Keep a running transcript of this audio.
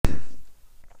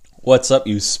What's up,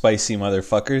 you spicy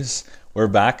motherfuckers? We're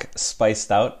back,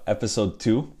 Spiced Out, episode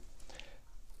 2.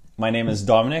 My name is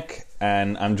Dominic,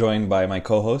 and I'm joined by my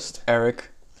co-host, Eric,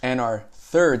 and our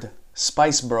third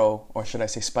Spice Bro, or should I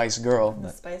say Spice Girl. The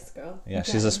Spice Girl. Yeah,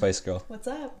 she's a Spice Girl. What's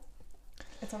up?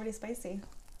 It's already spicy.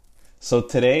 So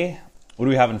today, what do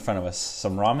we have in front of us?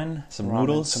 Some ramen, some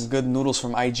noodles. Some good noodles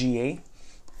from IGA.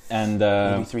 And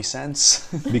 83 cents.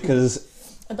 because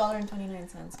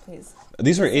 $1.29, please.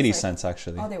 these were 80 cents,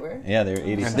 actually. Oh, they were? Yeah, they were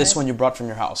 80 And cents. this one you brought from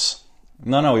your house.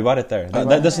 No, we bought it there.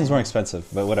 This one's more expensive,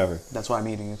 but whatever. That's why I'm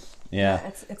eating it. Yeah.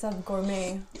 It's a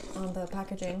gourmet on the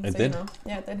packaging. It so did? You know.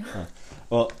 Yeah, it did.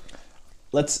 Well,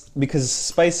 because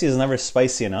spicy is never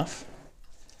spicy enough.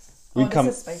 This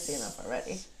is spicy enough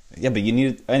already. Yeah, but you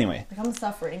need anyway. Like, I'm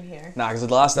suffering here. Nah, because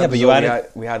the last Yeah, but episode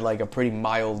you we had like a pretty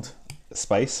mild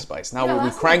Spice. spice. Now Yeah, we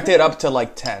last cranked time it up to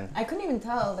like 10. I couldn't even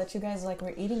tell that you guys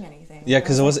were eating anything. Yeah,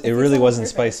 because it really wasn't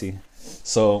spicy.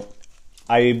 So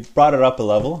I brought it up a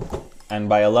level, and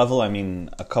by a level I mean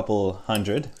a couple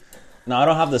hundred. Now I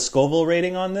don't have the Scoville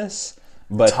rating on this,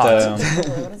 but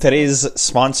today's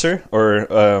sponsor or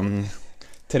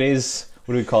today's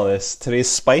what do we call this? Today's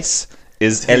spice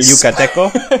is El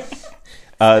Yucateco.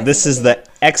 This is the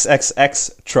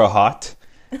XXX Hot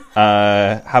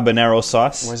habanero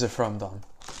sauce. Where's it from, Dom?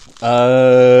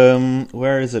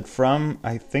 Where is it from?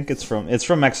 I think it's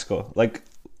from Mexico. Like,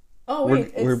 Oh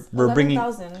wait, we're bringing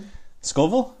 11,000.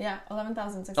 Scoville. Yeah,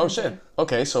 11,600. Oh shit.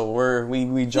 Okay, so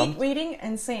we jumped. Keep reading.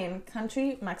 Insane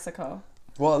country, Mexico.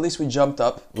 Well, at least we jumped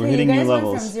up We're hitting you new guys went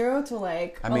levels. from 0 to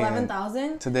like I mean,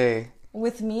 11,000 today.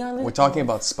 with me on the. We're talking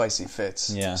about spicy fits.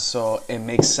 Yeah. So it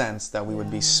makes sense that we would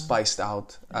be spiced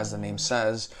out, as the name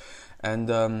says.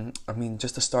 And I mean,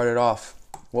 just to start it off,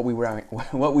 what we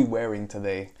wearing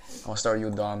today? I'll start you,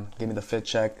 Dom. Give me the fit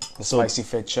check, the spicy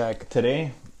fit check.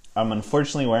 Today, I'm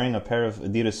unfortunately wearing a pair of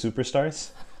Adidas Superstars.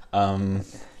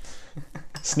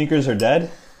 Sneakers are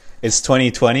dead. It's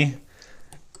 2020.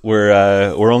 We're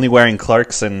only wearing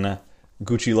Clarks and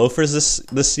Gucci loafers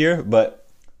this year, but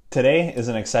today is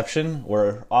an exception.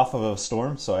 We're off of a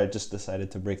storm, so I just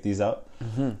decided to break these out.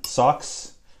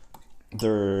 Socks,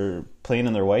 they're plain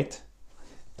and they're white.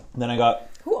 Then I got.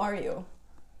 Who are you?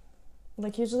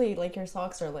 Like, usually, like, your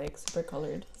socks are like super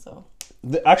colored. So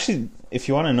Actually, if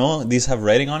you want to know, these have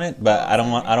writing on it, but I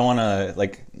don't want to,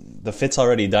 like, the fit's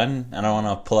already done, and I don't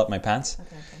want to pull up my pants.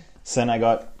 okay. So then I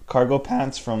got cargo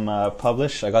pants from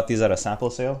Publish. I got these at a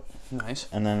sample sale. Nice.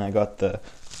 And then I got the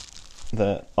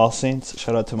All Saints,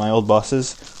 shout out to my old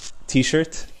bosses,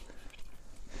 t-shirt.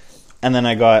 And then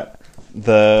I got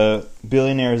the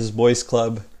Billionaires Boys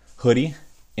Club hoodie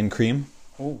in cream.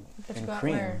 Oh, But you in got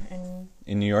cream. where?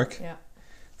 In New York. Yeah.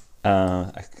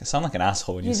 I sound like an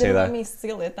asshole when you say didn't that. let me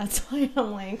steal it. That's why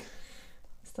I'm like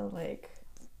still like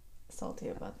salty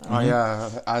about that. Oh yeah,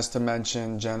 as to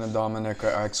mention, Jen and Dominic are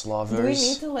Do we need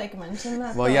ex-lovers. to like mention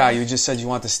that? Well, though? yeah, you just said you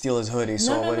want to steal his hoodie,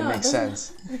 so No, it wouldn't no, make it doesn't-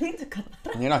 sense. We need to cut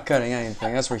that. You're not cutting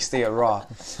anything. That's where you stay at Raw.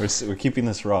 We're keeping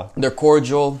this raw. They're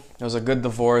cordial. It was a good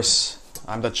divorce.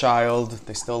 I'm the child.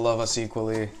 They still love us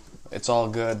equally. It's all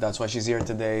good. That's why she's here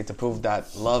today, to prove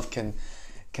that love can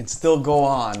still go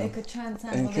on. It could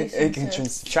transcend And it can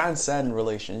transcend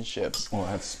relationships. Oh,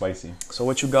 that's spicy. So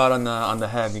what you got on the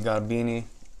head? You got a beanie.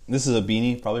 This is a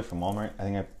beanie, probably from Walmart. I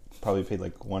think I probably paid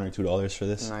like $1 or $2 for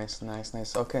this.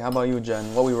 Nice. Okay, how about you,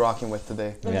 Jen? What we rocking with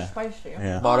today? They're Yeah. spicy.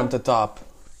 Yeah. Bottom to top.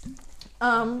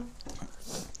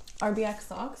 RBX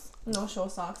socks. No show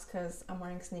socks because I'm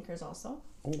wearing sneakers also.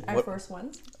 Ooh, Air what- Force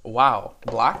Ones. Wow,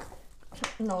 black.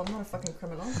 No, I'm not a fucking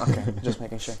criminal. Okay, just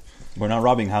making sure. We're not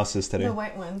robbing houses today. The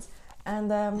white ones. And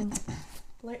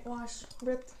light wash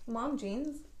ripped mom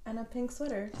jeans and a pink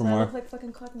sweater. From so I where? look like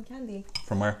fucking cotton candy.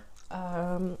 From where?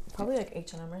 Probably like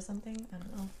H&M or something. I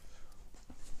don't know.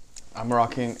 I'm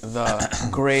rocking the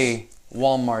gray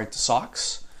Walmart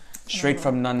socks, straight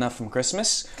from Nana from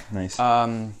Christmas. Nice.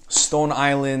 Stone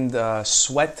Island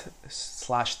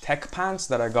sweat/tech pants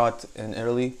that I got in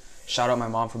Italy. Shout out my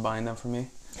mom for buying them for me.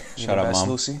 You're Shout the out, best, Mom.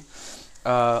 Lucy.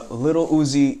 Little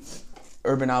Uzi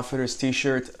Urban Outfitters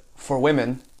t-shirt for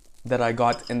women that I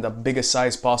got in the biggest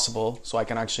size possible, so I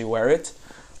can actually wear it.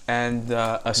 And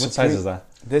What size is that?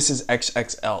 This is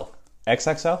XXL.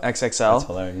 XXL? That's XXL.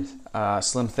 hilarious.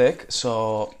 Slim thick.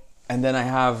 So, and then I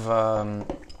have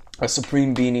a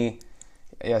Supreme beanie.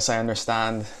 Yes, I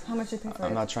understand. How much you pay for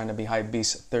I'm it? not trying to be hype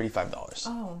beast. $35.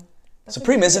 Oh. that's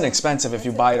Supreme a good isn't deal. expensive if That's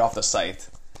you it. buy it off the site.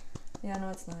 Yeah, no,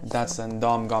 it's not. That's and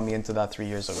Dom got me into that 3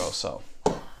 years ago. So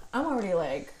I'm already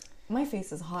like, my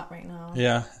face is hot right now.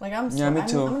 Yeah. Like I'm. Yeah, me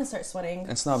too. I'm gonna start sweating.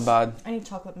 it's not bad. I need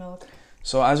chocolate milk.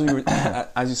 So as we were,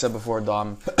 as you said before,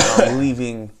 Dom,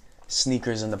 leaving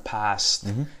sneakers in the past.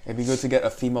 Mm-hmm. It'd be good to get a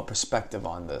female perspective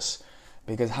on this,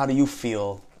 because how do you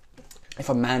feel if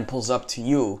a man pulls up to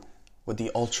you with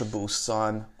the Ultra Boosts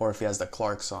on, or if he has the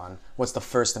Clarks on? What's the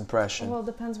first impression? Well, it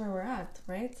depends where we're at,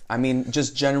 right? I mean,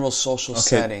 just general social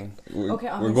setting. We're, Okay,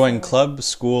 we're obviously. going club,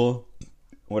 school.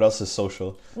 What else is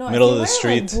social? No, Middle if of you the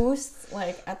wear, like, street. Boosts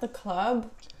like at the club.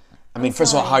 I mean, I'm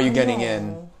first of all, how are you sorry, getting no.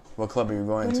 in? What club are you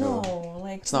going to? No,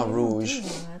 like It's not you don't Rouge. do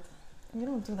that. You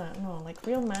don't do that. No, like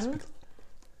real men.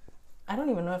 I don't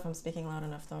even know if I'm speaking loud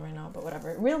enough though right now, but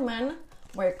whatever. Real men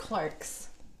wear Clarks.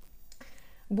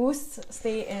 Boosts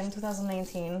stay in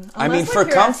 2019. I mean, Unless, for like,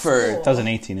 you're at comfort. school.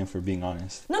 2018, if we're being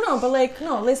honest. No, but like,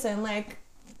 no, listen, like,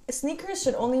 sneakers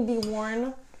should only be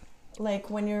worn, like,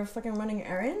 when you're fucking running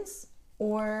errands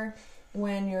or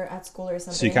when you're at school or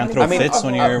something. So you can't When throw you go fits out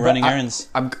when or- you're running errands.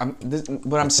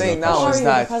 What I'm saying the now Or is you're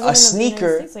that the president a of the United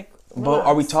sneaker. States, like, But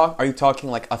are relax. you talking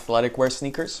like athletic wear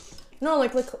sneakers? No,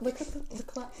 like, look at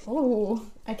the oh,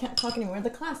 I can't talk anymore. The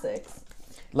classics.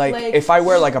 Like, Like- if I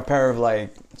wear like a pair of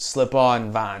like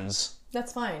slip-on Vans,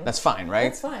 That's fine. that's fine, right?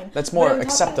 That's fine. That's But more I'm talking-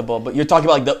 acceptable. But you're talking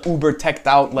about like the uber teched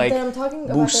out like. Then I'm talking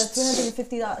boosts. about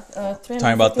the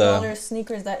Talking about the- $350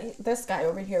 sneakers that this guy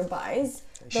over here buys.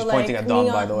 She's The, pointing like, at Dom,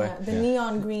 neon, by the way. The Yeah.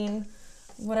 neon green,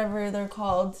 whatever they're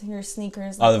called, your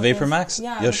sneakers. Oh, the like with Vapor Max?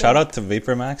 Yeah. Yo, with shout the- out to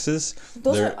Vapor Maxes.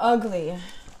 Those They're- are ugly.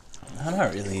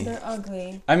 Not really. They're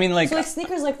ugly. I mean, like, So like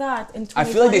sneakers like that in 2020.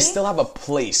 I feel like they still have a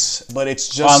place, but it's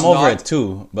just I'm over not, it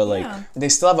too. But like, Yeah. They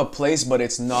still have a place, but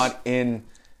it's not in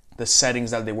the settings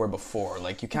that they were before.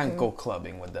 Like you can't go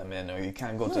clubbing with them in, or you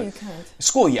can't go No, to you can't.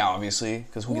 school. Yeah, obviously,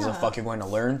 because who gives a Yeah. fuck? You're going to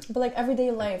learn. But like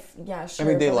everyday life, yeah, sure.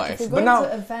 Everyday but, like, life. If you're But going now-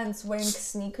 to events wearing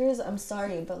sneakers, I'm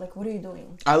sorry, but like, what are you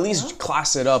doing? At least Yeah?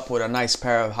 class it up with a nice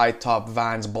pair of high top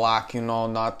Vans, black. You know,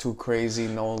 not too crazy,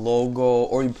 no logo,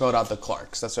 or you put out the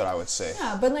Clarks. That's what I would say.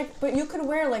 Yeah, but you could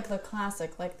wear like the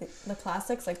classic, like the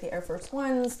classics, like the Air Force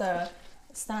Ones, the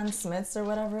Stan Smiths or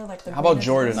whatever. Like the. How about green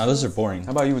Jordan? now those are boring.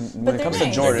 How about you when But it they're comes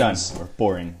nice. to They're done. Jordans? Or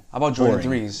boring. How about Jordan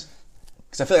Boring. 3s?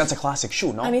 Because I feel like that's a classic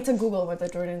shoe, no? I need to Google what the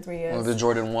Jordan 3 is. Or the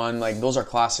Jordan 1, like those are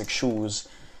classic shoes.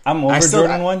 I'm over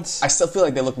Jordan I, ones. I still feel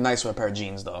like they look nice with a pair of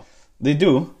jeans, though. They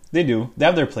do. They do. They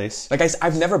have their place. Like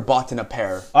I've never bought in a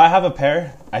pair. I have a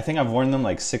pair. I think I've worn them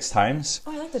like 6 times.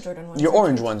 Oh, I like the Jordan ones. Your They're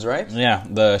orange cute. ones, right? Yeah,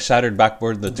 the shattered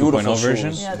backboard, the 2.0 Beautiful version.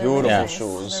 shoes. Yeah, they're Beautiful really nice.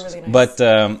 shoes. They're really nice.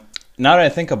 But now that I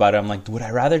think about it, I'm like, would I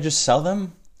rather just sell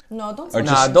them? no, don't. or sell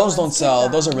just- Nah, the those ones. don't Keep sell.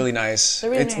 them. Those are really nice. They're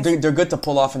really nice. They're good to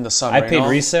pull off in the summer. I paid you know?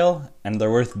 resale, and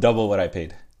they're worth double what I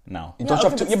paid now. Don't Yeah, you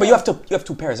have okay, two? but Yeah, but you have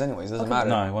two pairs anyways. It doesn't matter.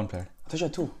 No, I have one pair. I thought you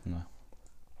had two.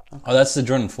 Oh, that's the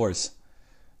Jordan 4s.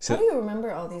 How do you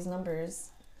remember all these numbers?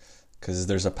 Because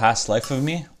there's a past life of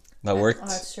me that worked Oh,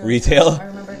 that's true. retail. I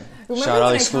remember. Shout out when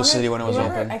I Exclusive City when it was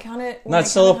remember open. I counted. No,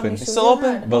 it's still open. It's still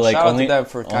open? But like Shout out to only them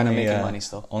for kinda only, making money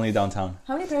still. Only downtown.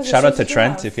 How many pairs? Shout of out shoes to did you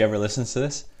Trent have? if he ever listens to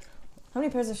this. How many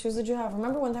pairs of shoes did you have?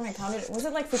 Remember one time I counted? Was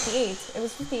it like 58? It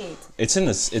was 58. It's in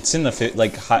the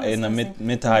in the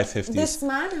mid to high 50s. This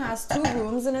man has 2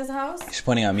 rooms in his house. He's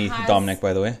pointing at me, has- Dominic,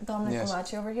 by the way. Dominic Yes.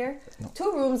 Valachi over here.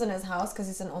 2 rooms in his house because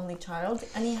he's an only child,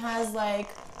 and he has like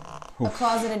a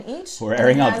closet in each. We're and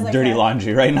airing he out has, like, dirty a-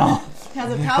 laundry right now. He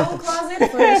has a towel closet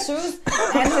for his shoes,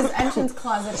 and his entrance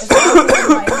closet is open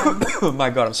by him. Oh my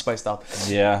god, I'm spiced out.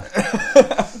 Yeah.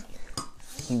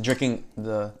 I'm drinking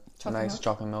the Chocolate nice milk?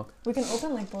 chocolate milk. We can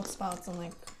open like both spouts and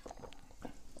like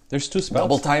There's 2 spells.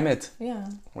 Double time it. yeah.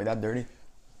 Wait, that dirty?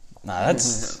 Nah,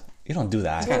 that's you don't do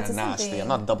that. Yeah, Kind it's of the same nasty. thing. I'm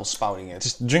not double spouting it.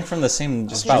 Just drink from the same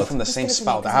Just spout. drink from the Just same give it to me,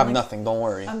 spout. I 'cause have I'm like- nothing. Don't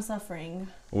worry. I'm suffering.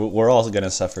 We're all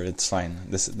gonna suffer. It's fine.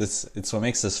 This it's what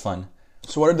makes this fun.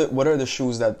 So what are the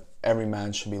shoes that every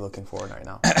man should be looking for right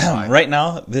now? Right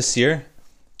now, this year,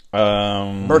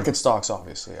 Birkenstocks,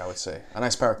 obviously. I would say a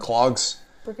nice pair of clogs.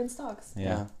 Birkenstocks.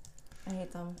 yeah, I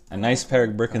hate them. a nice pair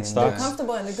of They're Birkenstocks.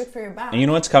 comfortable and they're good for your back. And you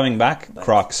know what's coming back?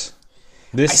 Crocs.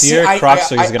 This See, year,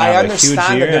 Crocs are gonna have a huge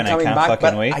understand year, that they're and I coming can't back, fucking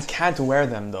but wait. I can't wear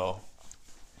them though.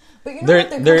 But you know They're-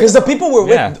 what? they're- Because the people we're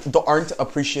with Yeah. aren't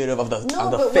appreciative of the No,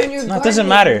 of the but fit. when you're No, it doesn't gardening,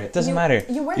 matter. It doesn't you- matter.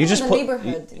 You wear You them just in the put-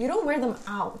 neighborhood. You don't wear them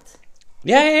out.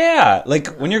 Yeah. Like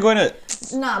when you're going to.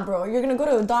 Nah, bro. You're gonna go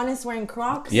to Adonis wearing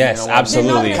Crocs. Yes, You know what? They're not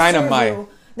absolutely. gonna Kind of serve my- you.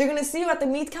 They're gonna see you at the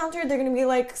meat counter. They're gonna be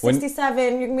like When-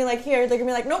 67. You're gonna be like here. They're gonna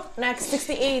be like nope. Next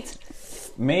 68.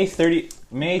 May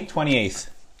 28th.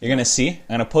 You're gonna see.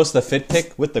 I'm gonna post the fit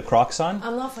pic with the Crocs on.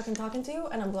 I'm not fucking talking to you,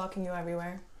 and I'm blocking you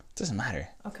everywhere. Doesn't matter.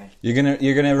 Okay. You're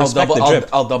gonna respect the drip.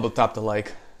 I'll double tap the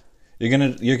like. You're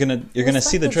gonna Respect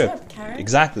see the the drip. drip, Karen.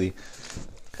 Exactly.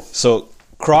 So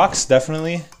Crocs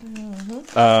definitely.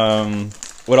 Mm-hmm.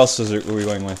 What else are we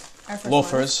going with? Air Force Ones.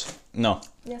 Loafers. No,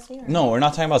 Yes, we are. no, we're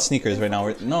not talking about sneakers right now.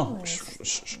 We're, no,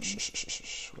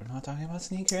 Nice. We're not talking about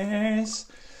sneakers.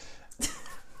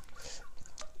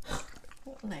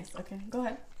 Nice. Okay, go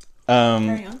ahead.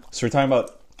 Carry on. So we're talking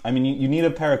about. I mean, you need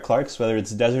a pair of Clarks, whether it's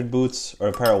desert boots or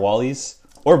a pair of Wallies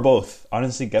or both.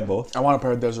 Honestly, get both. I want a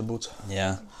pair of desert boots.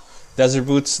 Yeah, desert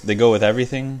boots. They go with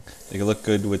everything. They look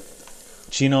good with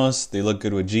chinos. They look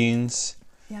good with jeans.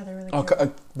 Yeah, they're really Okay,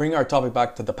 cute. bring our topic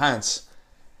back to the pants.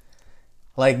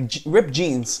 Like ripped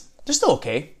jeans, they're still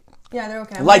okay. Yeah, they're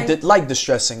okay. I'm Like wearing- like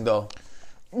distressing though.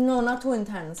 No, not too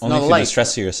intense. Only No, if you like-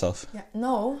 distress yourself. Yeah,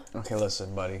 no. Okay,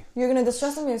 listen, buddy. You're gonna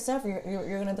distress them yourself.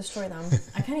 You're gonna destroy them.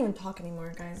 I can't even talk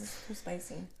anymore, guys. It's too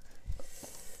spicy.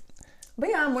 But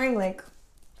yeah, I'm wearing like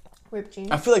ripped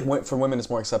jeans. I feel like for women, it's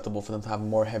more acceptable for them to have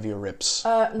more heavier rips.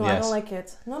 No, I Yes. don't like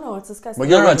it. No, it's disgusting. But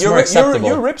No, it's more acceptable.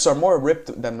 Your rips are more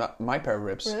ripped than my pair of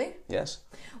rips. Really? Yes.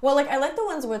 Well, like I like the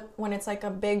ones with when it's like a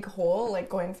big hole, like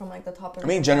going from like the top of. I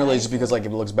mean, your generally, thigh it's because to- like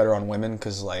it looks better on women.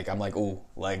 Because like I'm like, ooh,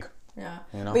 leg. Yeah.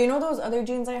 you know? But you know those other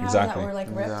jeans I have Exactly. that were like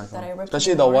ripped Exactly. that I ripped.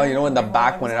 Especially the one, you know, in the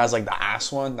back when it has like the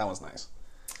ass one. That was nice.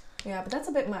 Yeah, but that's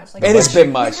a bit much. Like It is a bit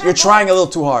much. you You're have trying a to- little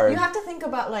too hard. You have to think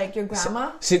about like your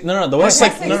grandma. See, no, the way It's it's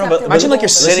like- like no, but acceptable. Imagine like you're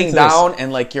Listen sitting to this. down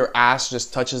and like your ass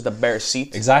just touches the bare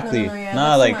seat. exactly. No, yeah,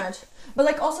 Nah, that's like too much. But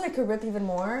like also it could rip even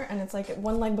more, and it's like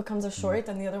one leg becomes a short,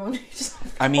 and the other one you just.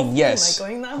 I mean, am yes. I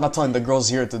going now? I'm not telling the girls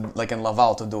here to like in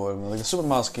Laval to do it. Like the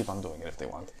supermodels keep on doing it if they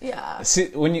want. Yeah. see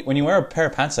when you wear a pair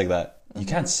of pants like that, you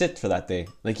can't sit for that day.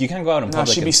 Like you can't go out in No,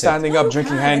 public. she'd be and sit. standing No, up you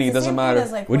drinking can't. Henny. It's the Doesn't same thing matter.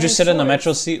 as, like, Would you wearing sit in the shorts.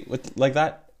 metro seat with like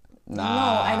that? No,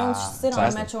 I don't sit on the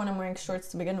Plastic. metro when I'm wearing shorts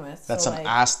to begin with. That's so, some like,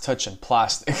 ass touching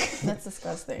plastic. That's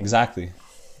disgusting. Exactly.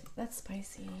 That's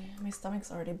spicy. My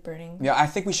stomach's already burning. Yeah, I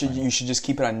think you should just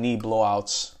keep it on knee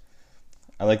blowouts.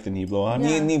 I like the knee blowout.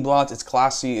 Yeah. Knee blowouts. It's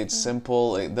classy. It's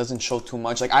simple. It doesn't show too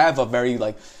much. Like I have a very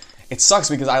like. It sucks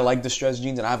because I like distressed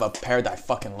jeans and I have a pair that I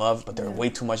fucking love, but they're way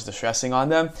too much distressing on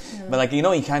them. But like you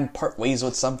know, you can't part ways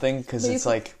with something because But you it's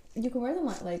can- like. You can wear them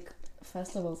at like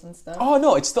festivals and stuff. Oh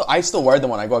no, I still wear them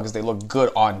when I go out because they look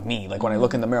good on me. Like when I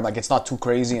look in the mirror, I'm like it's not too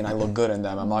crazy and I look good in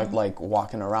them. I'm not like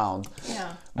walking around.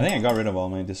 Yeah. I think I got rid of all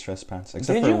my distressed pants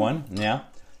except Did for you? one. Yeah,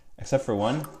 except for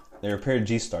one. They were a pair of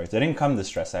G Stars. They didn't come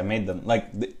distressed. I made them. Like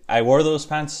I wore those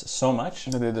pants so much.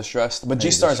 They're distressed, but They're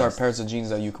G Stars are distressed. pairs of jeans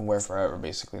that you can wear forever.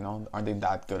 Basically, no, aren't they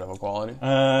that good of a quality?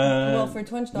 Well, for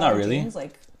 $20 not really. jeans,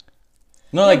 like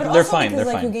No, Yeah, like but they're also fine. because,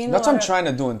 They're like, you fine. gain That's a what I'm lot of- trying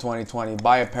to do in 2020.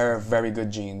 Buy a pair of very good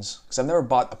jeans because I've never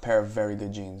bought a pair of very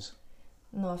good jeans.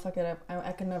 No, fuck it.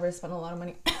 I could never spend a lot of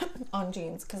money on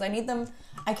jeans because I need them.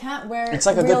 I can't wear. It's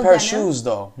like a real good pair of denim. shoes,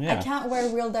 though. Yeah. I can't wear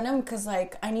real denim because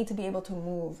like I need to be able to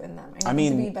move in them. I need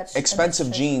to mean, be a bit expensive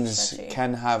stretchy. jeans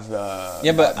can have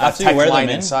Yeah, but that after tight you wear them line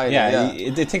in, inside. yeah,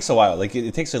 it takes a while. Like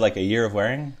it takes like a year of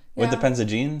wearing. What Yeah. depends the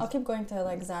jean. I'll keep going to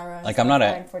like Zara. and Like, stuff, I'm not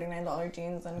a- buying $49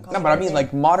 jeans and. No, but I mean,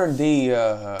 like modern day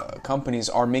companies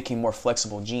are making more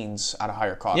flexible jeans at a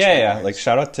higher cost. Yeah, yeah. anyways. Like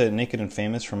shout out to Naked and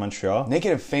Famous from Montreal.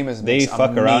 Naked and Famous. They makes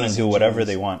fuck around and amazing do whatever jeans.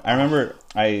 they want. I remember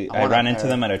I want a ran into pair.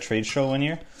 them at a trade show one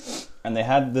year, and they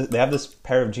have this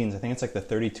pair of jeans. I think it's like the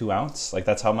 32 ounce. Like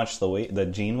that's how much the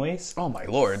jean weighs. Oh my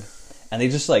lord! And they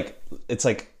just like it's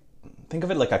like think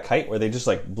of it like a kite where they just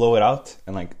like blow it out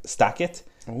and like stack it,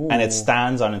 and it Ooh.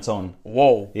 stands on its own.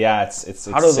 Whoa! Yeah, it's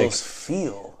How do sick. those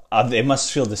feel? It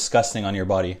must feel disgusting on your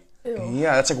body. Ew.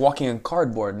 Yeah, that's like walking in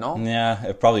cardboard, no? Yeah,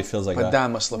 it probably feels like But that.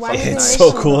 that must look Why fucking would they It's nice. make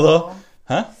so them cool though? though,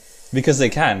 huh? Because they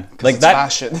can like It's that.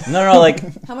 fashion. No, like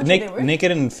How much are they worth?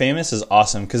 Naked and Famous is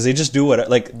awesome because they just do what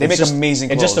like They it's make just, amazing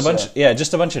It's just a clothes, bunch,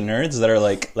 just a bunch of nerds that are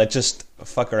like, let's just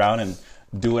fuck around and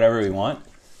do whatever we want.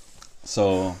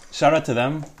 So shout out to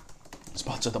them.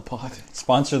 Sponsor the pod.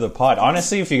 Sponsor the pod.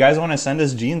 Honestly, if you guys want to send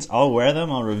us jeans, I'll wear them.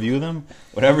 I'll review them.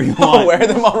 Whatever you I'll want. wear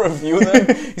them. I'll review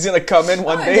them. He's gonna come in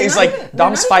one No, day. they're He's not like, even- they're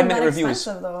Dom's not even 5-minute that reviews.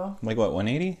 expensive, though. Like what?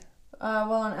 180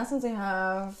 Well, on Essence they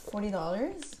have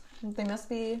 $40. They must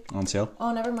be. on sale.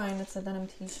 Oh, never mind. It's a denim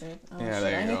T-shirt. Oh, Yeah, shit.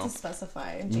 there I you need go. to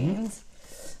specify jeans.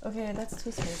 Okay, that's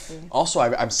too spicy. Also,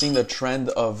 I've seen the trend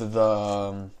of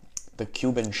the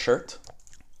Cuban shirt.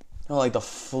 You know, like the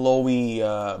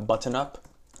flowy button up.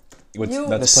 What's, You-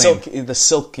 The that's plain. silk, the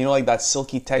silk. You know, like that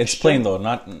silky texture. It's plain though,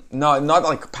 not. No, not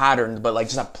like patterned, but like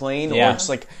just a plain Yeah. or just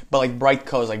like, but like bright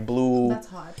colors, like blue. That's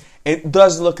hot. It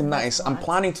does look nice. I'm hot.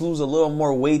 planning to lose a little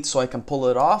more weight so I can pull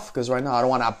it off because right now I don't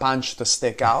want a punch to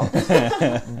stick out.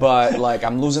 But like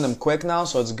I'm losing them quick now,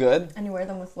 so it's good. And you wear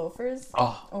them with loafers.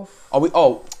 Oh,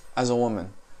 Oof. as a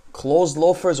woman, closed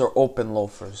loafers or open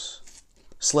loafers,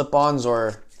 slip-ons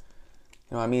or,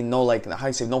 you know, what I mean, no like how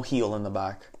you say, no heel in the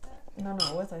back. No,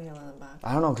 with a heel in the back.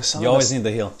 I don't know because You always need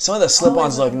the heel. some of the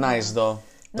slip-ons Oh, look yeah. nice though,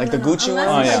 No, like the no. Gucci Unless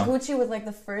ones. it's Oh, like yeah. Gucci with like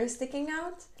the fur sticking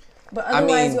out. But I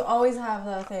otherwise, mean- you always have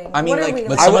the thing. I mean, What are like- we,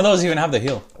 But I some would- of those even have the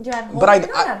heel. you're at home. but I- You're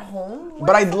not I- at home.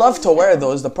 But I'd love to wear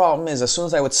those. The problem is, as soon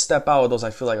as I would step out of those, I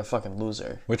feel like a fucking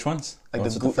loser. Which ones? Like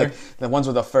Ones the, with the like the ones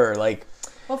with the fur. Like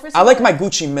Well, for I like some- my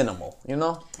Gucci minimal. You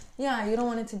know. Yeah, you don't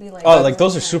want it to be like. Oh, like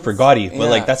those are super gaudy, but Yeah.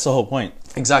 like that's the whole point.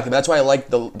 Exactly. That's why I like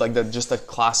the just the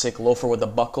classic loafer with the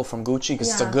buckle from Gucci because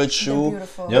it's a Yeah, good they're shoe.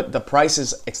 beautiful. Yep. The price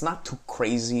is it's not too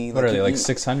crazy. What are they, you- like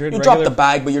 600 You drop regular? the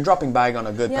bag, but you're dropping bag on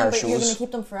a good Yeah, pair of but you're gonna shoes.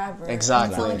 keep them forever.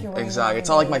 Exactly. It's not like you're wearing Exactly. them It's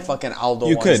not like my every day. fucking Aldo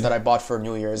You ones could. that I bought for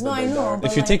New Year's. No, the I big know, dog.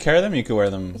 but If you like- take care of them, you could wear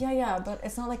them. Yeah, but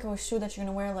it's not like a shoe that you're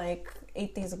gonna wear like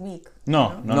 8 days a week. No,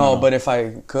 you know? no. No, but if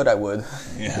I could, I would.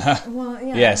 Yeah. Well,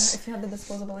 yeah. Yes. If you had the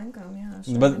disposable income, yeah.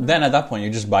 Sure, But then at that point, you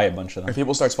just buy a bunch of If them.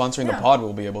 people start sponsoring Yeah. the pod,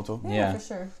 we'll be able to. yeah, yeah. for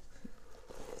sure.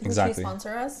 Exactly. Gucci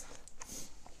sponsor us.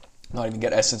 Not even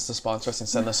get Essence to sponsor us and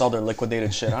send us all their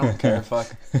liquidated shit. I don't care. Fuck.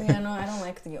 But yeah, no, I don't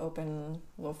like the open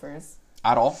loafers.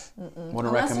 At all. Mm-mm. Wouldn't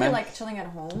Unless recommend. you're like chilling at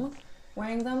home,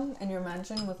 wearing them in your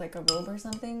mansion with like a robe or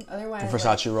something. Otherwise,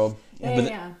 Versace robe. Yeah, but, yeah,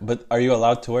 yeah. but are you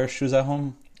allowed to wear shoes at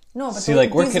home? No, but See, those-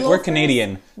 like we're these we're loafers-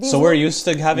 Canadian, these so we're lo- used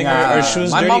to having Yeah. our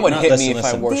shoes My dirty. mom would No, hit listen, me if I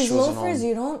listen. wore These shoes at loafers, home.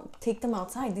 you don't take them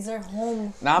outside. These are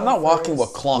home. Nah, I'm not walking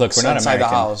with loafers. clunks Look, we're not inside the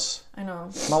American. house. I know.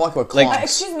 I'm not walking with Like- clunks.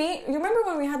 Excuse me. You remember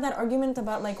when we had that argument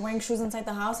about like wearing shoes inside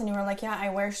the house, and you were like, "Yeah, I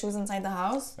wear shoes inside the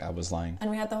house," I was lying.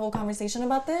 and we had the whole conversation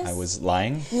about this. I was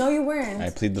lying. No, you weren't.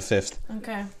 I plead the fifth.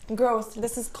 Okay, growth.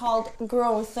 This is called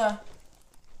growth.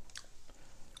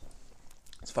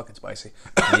 It's fucking spicy.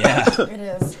 Yeah. It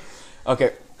is.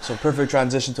 Okay, so perfect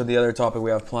transition to the other topic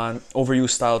we have planned.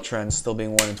 Overused style trends still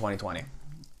being worn in 2020.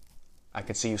 I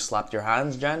could see you slapped your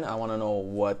hands, Jen. I want to know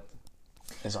what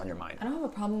is on your mind. I don't have a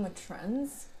problem with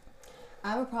trends.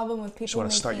 I have a problem with people. Just want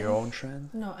to start making- your own trend?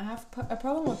 No, I have a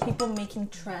problem with people making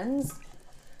trends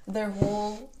their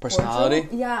whole Personality?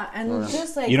 wardrobe. Yeah, and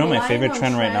just like You know, my relying favorite on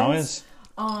trend right now trends, is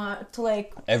to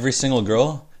like every single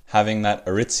girl having that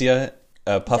Aritzia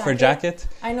puffer jacket.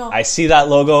 I know. I see that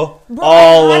logo Bro,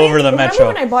 all I had over it- the remember metro.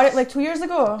 when I bought it like 2 years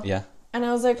ago? Yeah. And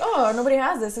I was like, oh, nobody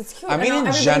has this. It's cute. I mean, And now in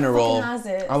everybody general, fucking has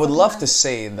it. I would Fucking love has to it.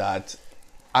 say that,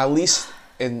 at least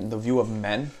in the view of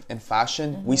men in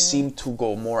fashion, we seem to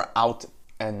go more out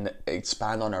and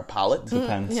expand on our palette.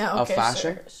 Depends. Yeah, of okay,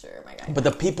 fashion. Sure, my guy. But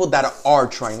the people that are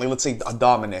trying, like let's say a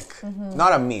Dominic,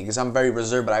 not a me, because I'm very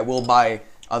reserved, but I will buy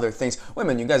other things.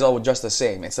 Women, you guys all dress the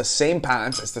same. It's the same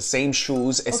pants, it's the same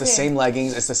shoes, it's the Okay. same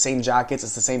leggings, it's the same jackets,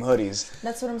 it's the same hoodies.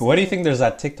 That's what I'm saying. What do you think? There's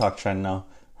that TikTok trend now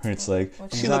where it's like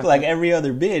What she trend? look like every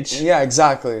other bitch. Yeah,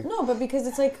 exactly. No, but because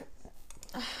it's like,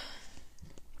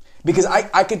 Because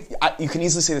you can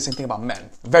easily say the same thing about men.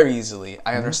 Very easily.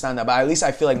 I understand that. But at least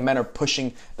I feel like men are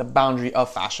pushing the boundary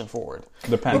of fashion forward.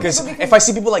 Depends. Because Because- if I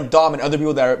see people like Dom and other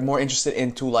people that are more interested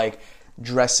into like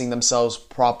dressing themselves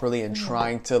properly and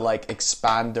trying to like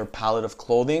expand their palette of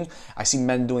clothing, I see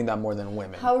men doing that more than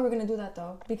women. how are we gonna do that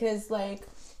though? Because like,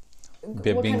 what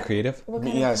Being kind of- creative. What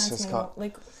kind Yes, of it's pants do you called- want?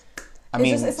 Like, I it's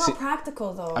mean, just, it's see- not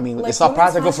practical though. I mean, Like, it's not women's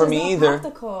practical for fashion me is not either.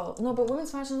 Practical. No, but women's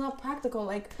fashion is not practical.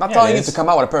 Like, I'm not Yeah, telling it you is. to come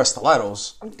out with a pair of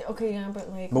stilettos. okay, yeah, but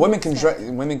like, But women can it's dress.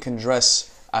 Women can dress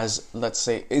as, let's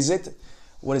say,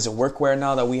 what is it? Workwear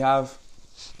now that we have.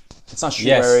 It's not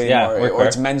Yes, shoewear yeah, anymore, or workwear.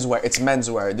 it's menswear. It's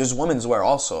menswear. There's women's wear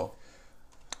also.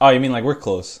 Oh, you mean like work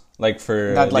clothes, like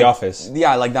for That, the like, office?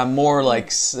 Yeah, like that more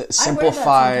like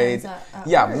simplified. sometimes at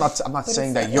Yeah, work, I'm not but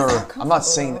saying it's that not you're. comfortable, I'm not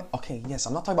saying. though. Okay, yes,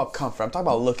 I'm not talking about comfort. I'm talking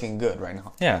about looking good right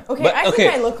now. Yeah. Okay, But, I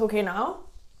think I look okay now.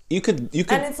 You could.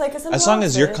 And it's like a simple as long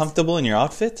as you're outfit. comfortable in your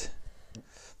outfit.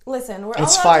 Listen, we're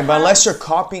It's allowed fine, to but have- unless you're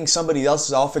copying somebody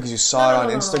else's outfit because you saw it on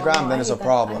Instagram, no, then I it's a hate that.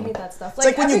 problem. I hate that stuff. It's Like,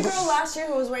 like when every you- girl last year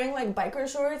who was wearing like biker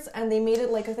shorts and they made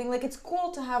it like a thing. Like, it's cool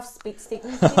to have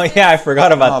statement Oh pieces. yeah, I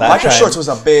forgot about that. Biker trend. shorts was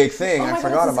a big thing. Oh my I God,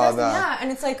 forgot it's about disgusting. that. Yeah,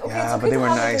 and it's like, okay, Yeah, it's okay but they to were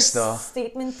have nice, like a though.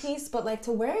 statement piece, but like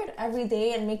to wear it every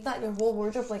day and make that your whole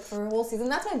wardrobe like for a whole season.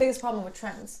 That's my biggest problem with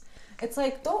trends. It's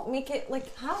like, don't make it like,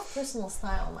 have personal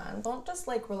style, man. Don't just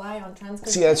like rely on trends.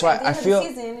 'Cause See, that's why at the end I of feel- the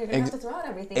season, you're gonna have to throw out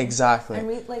everything. Exactly.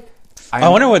 And like, I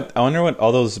wonder what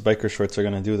all those biker shorts are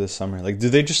gonna do this summer. Like, do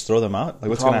they just throw them out? Like,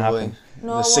 what's gonna happen? no, The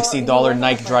well, $60 you know,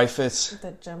 Nike like, dry fits.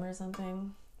 the gym or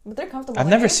something. But they're comfortable. I've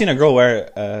never right? seen a girl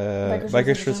wear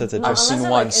biker shorts at the No, gym. I've seen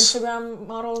unless they're, once. Like Instagram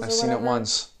models. I've or seen it whatever.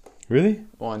 once. Really?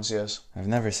 Once, yes. I've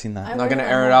never seen that. I I'm not wear gonna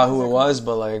them air it at out home who it as a was,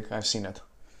 but like I've seen it.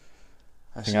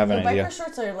 I think I have The an biker idea.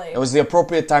 shorts are like, It was the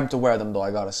appropriate time to wear them, though.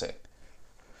 I gotta say.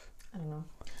 I don't know.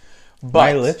 But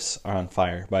My lips are on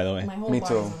fire, by the way. My whole me body's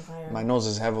too. on fire. My nose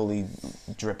is heavily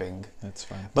dripping. That's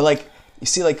fine. But like, you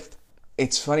see, like,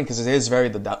 it's funny because it is very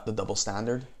the double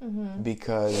standard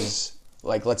because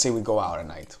Like, let's say we go out at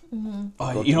night.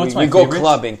 Oh, you know what's my we go favorite?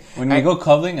 clubbing. When we go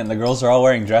clubbing and the girls are all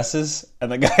wearing dresses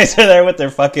and the guys are there with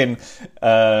their fucking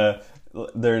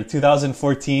their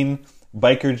 2014 the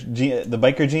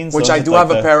biker jeans, Which those I with, do like,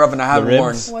 have a pair of, and I have the worn.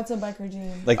 ribs. What's a biker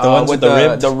jean? Like the ones with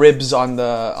the ribs on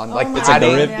the like Oh the my It's like the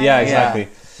padding. rib, Yeah, yeah, yeah. exactly.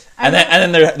 And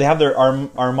then they have their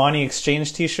Armani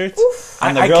exchange T-shirts,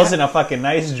 and the I girl's can't- in a fucking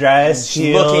nice dress, She's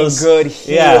heels, looking good,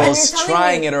 Yeah. And heels, you're telling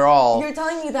trying me- it all. You're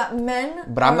telling me that men.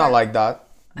 But I'm not like that.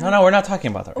 No, we're not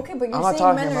talking about that. Okay, but I'm you're not saying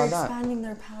talking men are about that. expanding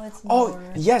their palates Oh, more.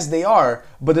 yes, they are.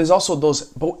 But there's also those.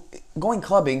 But going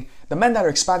clubbing, the men that are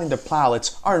expanding their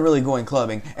palates aren't really going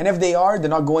clubbing. And if they are, they're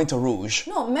not going to Rouge.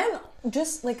 No, men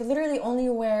just like literally only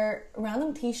wear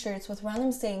random T-shirts with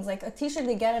random sayings. Like a T-shirt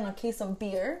they get in a case of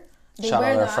beer. They Shout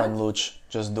wear out our that, friend Luch.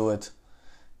 Just do it.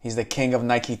 He's the king of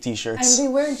Nike and t-shirts. they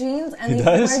wear jeans and He they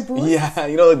does? wear boots. Yeah,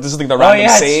 you know, this is like the random yeah,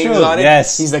 it's sayings true. on it.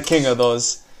 Yes. He's the king of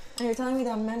those. And you're telling me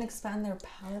that men expand their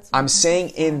palates. I'm saying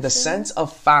in the sense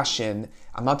of fashion,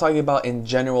 I'm not talking about in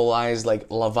generalized like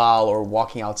Laval or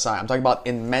walking outside. I'm talking about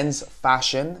in men's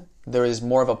fashion, there is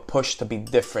more of a push to be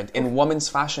different. In women's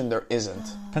fashion, there isn't.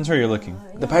 Depends where you're looking.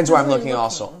 Depends where I'm looking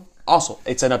also. Also,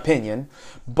 it's an opinion.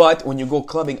 But when you go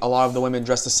clubbing, a lot of the women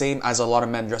dress the same as a lot of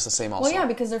men dress the same also. Well, yeah,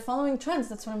 because they're following trends.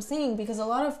 That's what I'm saying. Because a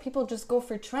lot of people just go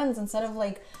for trends instead of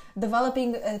like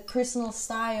developing a personal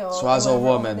style. So as a or whatever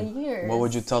over woman, the years. what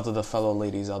would you tell to the fellow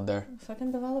ladies out there?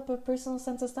 Fucking develop a personal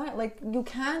sense of style. Like you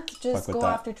can't just Fuck with go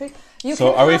that. after trends. You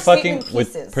So can are we have fucking statement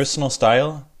with pieces. personal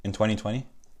style in 2020?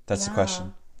 That's the Yeah.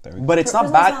 question. There we go. But it's not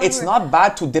Personal bad. style It's work. not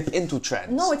bad to dip into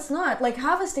trends. No, it's not. Like,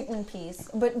 have a statement piece,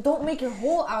 but don't make your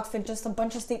whole outfit just a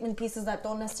bunch of statement pieces that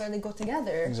don't necessarily go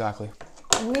together. Exactly.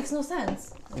 It makes no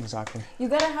sense. Exactly. You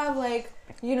gotta have, like,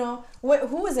 you know,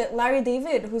 who was it? Larry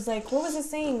David, who's like, what was he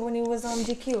saying when he was on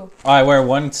GQ? Oh, I wear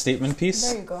one statement piece,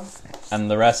 There you go. and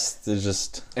the rest is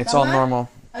just. It's The all man- normal.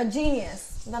 A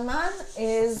genius. The man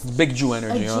is Big Jew a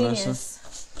energy, honestly.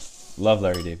 genius. Love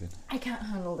Larry David. I can't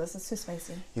handle this. It's too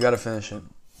spicy. You gotta finish it.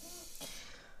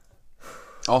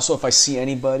 Also, if I see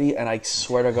anybody, and I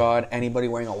swear to God, anybody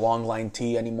wearing a long line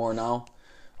tee anymore now,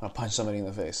 I'm gonna punch somebody in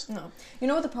the face. No. You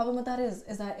know what the problem with that is?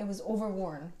 Is that it was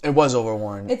overworn. It was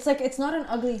overworn. It's like, it's not an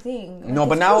ugly thing. Like, No,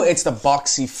 but now cute. it's the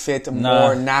boxy fit, Nah.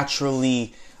 more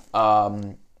naturally. Not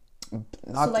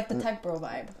So, like the tech bro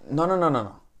vibe.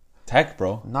 no. Tech,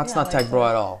 bro. Not Yeah, not like tech bro the-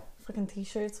 at all. Fucking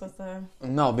t-shirts with the...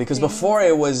 No, because Things. before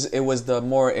it was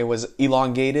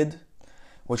elongated,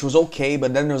 which was okay,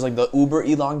 but then there was like the uber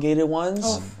elongated ones.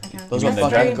 Oh, I can't. Those were That's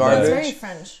fucking very, garbage. That's very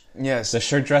French. Yes, The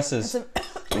shirt dresses. It's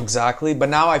a, exactly. But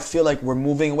now I feel like we're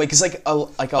moving away because like a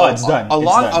Oh, it's done. A It's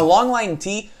long done. a long line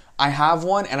tee. I have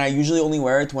one, and I usually only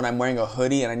wear it when I'm wearing a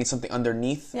hoodie and I need something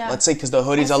underneath. Yeah. Let's say because the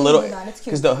hoodie's a I've seen little you do that. It's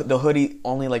cute. because the hoodie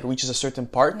only like reaches a certain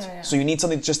part, Yeah, yeah. so you need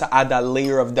something just to add that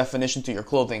layer of definition to your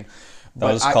clothing.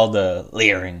 That was called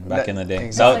layering back That- in the day.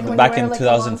 exactly. That- when back you wear, in like, a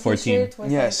long 2014. t-shirt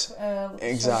with, Yes, like, short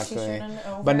exactly. t-shirt and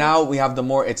over But it. now we have the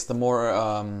more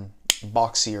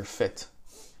boxier fit.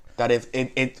 That if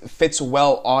it fits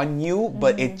well on you,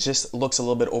 but Mm-hmm. it just looks a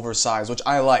little bit oversized, which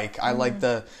I like. I like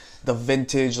the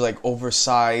vintage like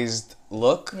oversized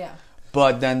look. Yeah.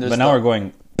 But then there's But now we're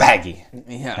going baggy.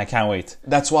 yeah. I can't wait.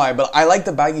 That's why. But I like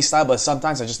the baggy style. But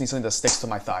sometimes I just need something that sticks to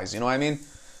my thighs. You know what I mean?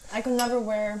 I could never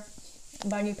wear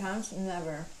baggy pants.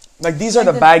 Never. Like these are Like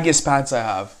the the- baggiest pants I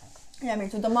have. Yeah, me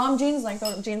too. The mom jeans, like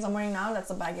the jeans I'm wearing now, that's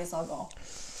the baggiest I'll go.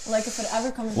 Like if it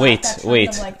ever comes Wait, back, that trend wait.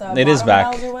 of, like, the It is bottom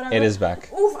back. bells or whatever, It is back.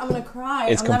 Oof, I'm gonna cry.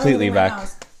 It's I'm never completely leaving my back.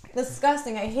 house.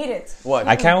 Disgusting. I hate it. What?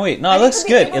 I can't wait. No, I it need looks to be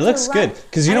good. able It to looks run. good.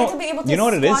 Because you I know, need to be able to you know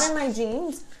what it squat is? in my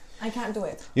jeans. I can't do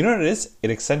it. You know what it is? It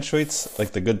accentuates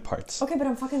like the good parts. Okay, but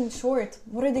I'm fucking short.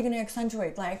 What are they gonna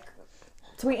accentuate? Like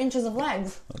 3 inches of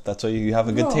legs? That's why you have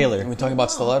a good No. tailor. We're talking about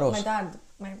No. stilettos. My dad,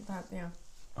 yeah.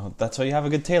 Oh, that's why you have a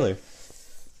good tailor.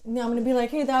 Yeah, I'm gonna be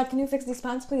like, hey dad, can you fix these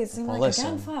pants, please? And I'm Well, like, listen.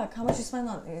 again, fuck, how much you spend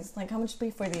on these? Like, how much you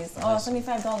pay for these? Oh,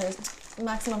 $75.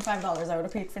 Maximum $5 I would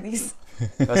have paid for these.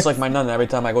 That's like my nun. Every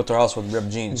time I go to her house with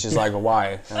ripped jeans, she's like,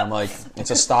 "Why?" And I'm like, "It's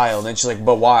a style." And then she's like,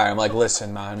 "But why?" I'm like,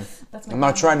 "Listen, man, That's my I'm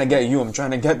not grandma. trying to get you. I'm trying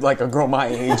to get like a girl my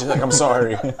age. Like, I'm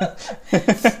sorry."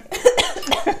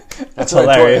 That's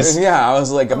hilarious. Yeah, I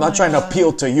was like, I'm Oh not my trying to God.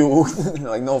 appeal to you.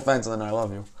 Like, no offense, and then I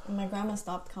love you. My grandma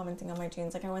stopped commenting on my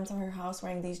jeans. Like, I went to her house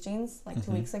wearing these jeans like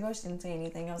Mm-hmm. 2 weeks ago. She didn't say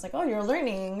anything. I was like, oh, you're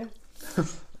learning.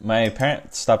 My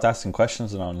parents stopped asking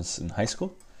questions when I was in high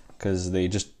school because they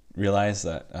just realized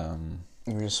that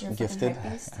You were just You're a gifted.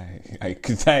 fucking hype beast. I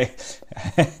could I.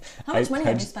 How much money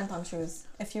have you just- spent on shoes?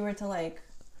 If you were to like,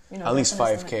 you know, At least get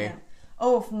an 5K. estimate, yeah.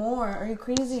 Oh, more? Are you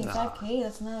crazy? 5K?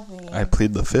 That's nothing.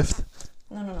 plead the fifth.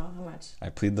 No. How much? I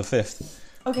plead the fifth.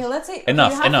 Okay, let's say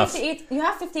Enough, you have enough. 58, you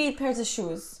have 58 pairs of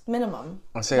shoes minimum.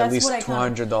 I'd say at least what I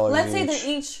count. $200 Let's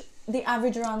say each. they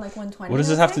average around like 120. What does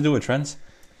this have to do with trends?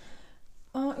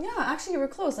 Yeah, actually you were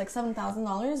close, like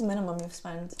 $7,000 minimum you've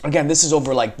spent. Again, this is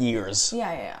over like years.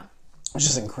 Yeah. Which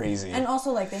isn't crazy. And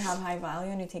also like they have high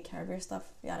value and you take care of your stuff,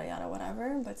 yada yada,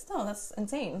 whatever. But still, that's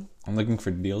insane. I'm looking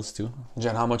for deals too.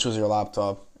 Jen, how much was your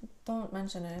laptop? Don't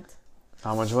mention it.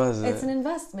 How much was it? It's an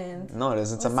investment. No, it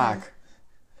isn't. It's a Listen. Mac.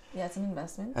 Yeah, it's an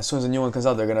investment. As soon as a new one comes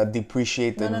out, they're gonna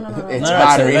depreciate No. its No,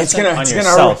 battery. it's an investment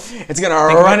on yourself. It's gonna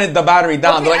run the battery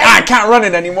down. Okay, They're like, I can't run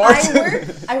it anymore.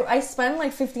 I spend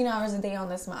like 15 hours a day on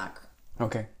this Mac.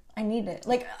 Okay. I need it.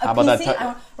 Like a How about PC.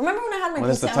 that Remember when I had my What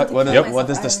PC? is the I had to what kill is, myself what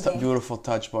does this every day. beautiful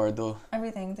touch bar do?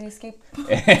 Everything. The escape.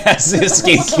 Yes,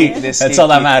 escape key. The That's escape all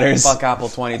that key. matters. Fuck Apple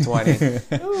 2020.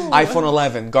 iPhone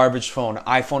 11, garbage phone.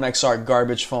 iPhone XR,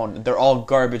 garbage phone. They're all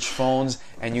garbage phones,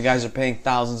 and you guys are paying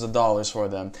thousands of dollars for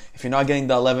them. If you're not getting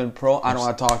the 11 Pro, I don't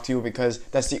want to talk to you because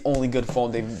that's the only good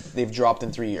phone they've dropped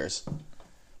in 3 years.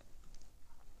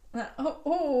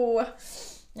 Oh.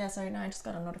 Yeah, sorry. No, I just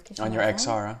got a notification On your my XR,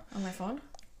 phone. huh? On my phone.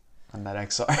 On that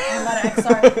XR. I'm not an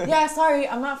XR. Yeah, sorry.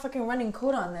 I'm not fucking running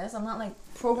code on this. I'm not like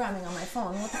programming on my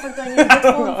phone. What the fuck do I need a good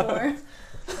phone for?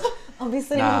 I'll be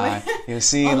sitting on Nah, my. you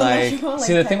see, on the like, metro,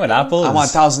 See, the thing with typing. Apple I is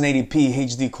want 1080p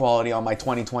HD quality on my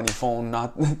 2020 phone,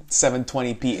 not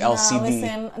 720p Nah, LCD.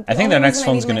 listen, I think the their only next reason I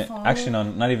phone's need my gonna phone- actually no,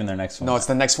 not even their next phone. No, it's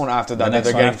the next one after that. The next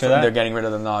They're one getting after that? they're getting rid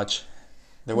of the notch.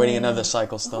 They're waiting another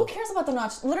cycle Who still. cares about the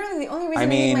notch? Literally, the only reason I I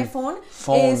need my mean, phone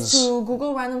phones- is to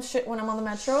Google random shit when I'm on the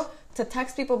metro, to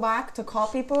text people back, to call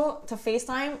people, to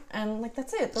FaceTime, and like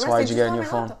that's it. The So rest why'd I you just get on on your my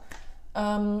phone?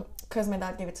 laptop. Because my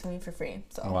dad gave it to me for free.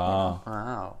 So Wow.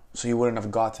 Wow. So you wouldn't have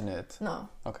gotten it. No,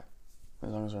 Okay. As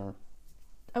long as we're...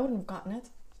 I wouldn't have gotten it.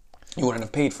 You wouldn't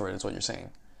have paid for it, is what you're saying.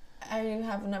 I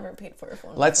have never paid for a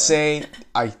phone. Let's before. say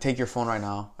I take your phone right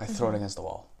now, I throw it against the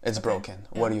wall. It's broken.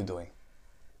 Yeah. What are you doing?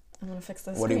 I'm gonna fix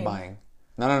this. What are you buying?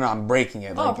 No, I'm breaking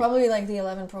it. Oh, like- probably like the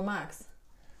 11 Pro Max.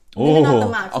 Maybe not the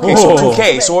Max. Okay, no, so no,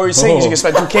 2K. no. So what you're saying is you can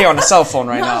spend 2K on a cell phone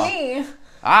right Not now.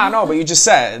 me. No, but you just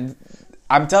said.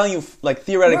 I'm telling you, like,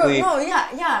 theoretically, Bro, no,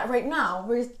 yeah, right now.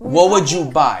 what would you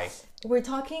buy? We're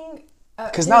talking.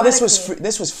 Because now this was free. theoretically.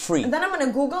 This was free. And then I'm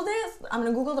gonna Google this. I'm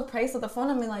gonna Google the price of the phone.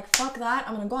 I'm gonna be like, fuck that.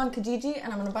 I'm gonna go on Kijiji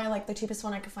and I'm gonna buy like the cheapest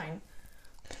phone I could find.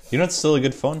 You know, it's still a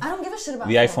good phone. I don't give a shit about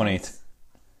The iPhone 8.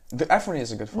 The iPhone 8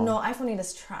 is a good phone. No, iPhone 8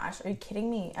 is trash. Are you kidding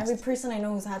me? Every person I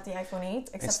know who's had the iPhone 8,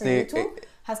 except It's for the you two,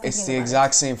 has complained it's the about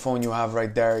exact same phone you have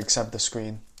right there, except the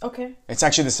screen. it. Okay. It's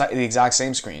actually the exact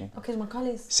same screen, Okay,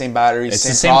 Macaulay's. same battery, It's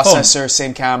same the same phone. processor,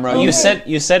 same camera. You Okay. said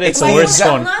it's It's the like worst exact-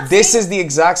 phone. I'm not This saying- is the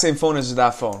exact same phone as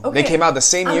that phone. Okay. They came out the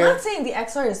same I'm year. not saying the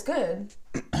XR is good.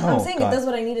 I'm Oh, saying God. it does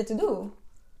what I needed to do.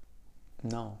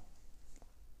 No.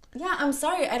 Yeah, I'm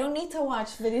sorry. I don't need to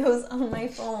watch videos on my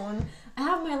phone. I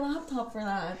have my laptop for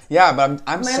that. Yeah, but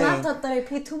I'm My saying. laptop that I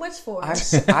paid too much for.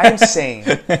 I'm saying.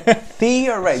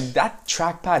 Theoretically, that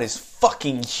trackpad is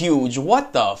fucking huge.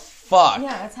 What the fuck?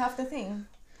 Yeah, it's half the thing.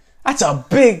 That's a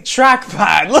big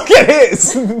trackpad. Look at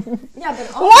this. Yeah,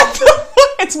 but all, What the fuck?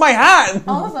 It's my hand.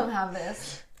 all of them have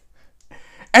this.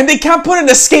 And they can't put an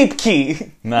escape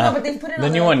key. Nah. No, but they put it the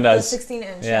on new one does. 16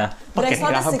 inch. Yeah. But I Fucking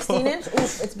saw the Apple. 16 inch.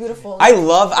 Oof, it's beautiful. I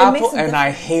love It Apple makes a and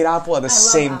I difference. hate Apple at the love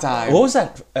same Apple. time. What was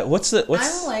that? What's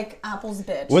I'm like Apple's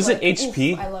bitch. Was like, it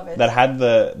HP Oof, I love it. that had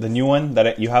the new one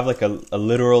that you have like a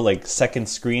literal like second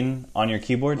screen on your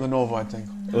keyboard? Lenovo, I think.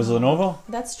 It was Lenovo?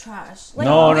 That's trash.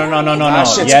 No. That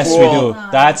shit's Yes, we cool. do.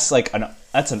 That's like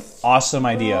that's an awesome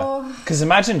idea. Bro. Because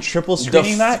imagine triple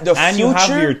screening that, the and you have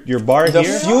future- your bar The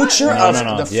here. future No, of no,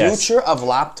 no. the Yes. future of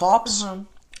laptops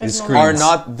Is no- screen. are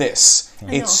not this.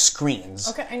 I It's know. screens.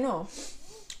 Okay, I know.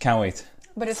 Can't wait.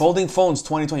 But it's Folding phones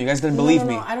 2020. You guys didn't believe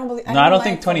me. No, I don't believe. No, I don't like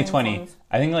think folding 2020. phones.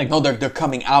 I think like No, they're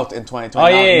coming out in 2020. Oh,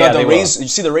 yeah, Now, yeah, the they will. Razer, you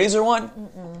see the Razer one?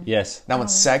 yes. That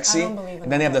one's sexy. I don't believe in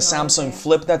And then they have the that Samsung technology.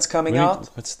 Flip that's coming out.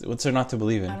 What's there not to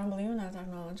believe I in? don't believe in that technology.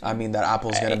 I mean, that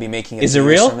Apple's gonna be making it. Is it 2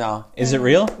 years real? from now. Is it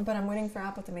real? But I'm waiting for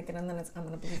Apple to make it, and then I'm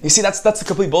gonna believe You it. see, that's the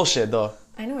complete bullshit, though.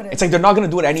 I know it is. It's like they're not gonna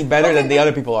do it any better Okay, than the but-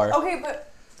 other people are. Okay, but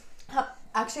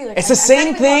actually, like It's I the can't same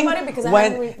even thing talk about it because I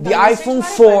when haven't the done research iPhone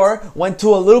about it, 4 went to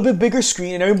a little bit bigger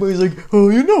screen and everybody's like, oh,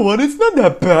 you know what? It's not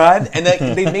that bad. And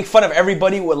then they make fun of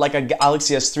everybody with like a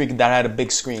Galaxy S3 that had a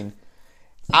big screen.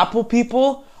 Apple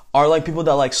people are like people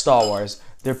that like Star Wars.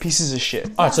 They're pieces of shit.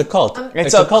 Oh, it's a cult.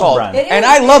 It's a cult. brand. It is- And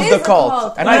I it love is the a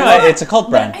cult. And I I know, love it's a cult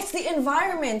brand. But it's the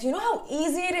environment. You know how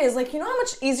easy it is? Like, you know how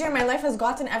much easier my life has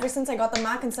gotten ever since I got the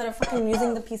Mac instead of fucking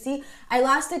using the PC? I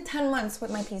lasted 10 months with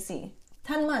my PC.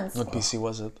 10 months. What PC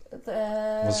was it? It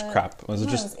was crap. Was it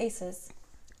no, just- it was Asus.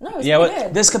 No, it was Yeah, pretty what-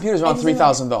 good. This computer is around It's in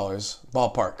 $3,000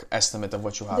 ballpark estimate of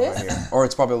what you have This? right here, or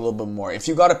it's probably a little bit more. If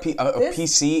you got a This?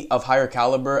 PC of higher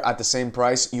caliber at the same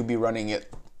price, you'll be running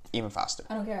it even faster.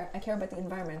 I don't care. I care about the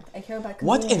environment. I care about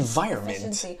What convenience, environment?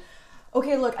 efficiency.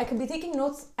 Okay, look, I could be taking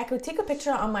notes. I could take a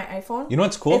picture on my iPhone. You know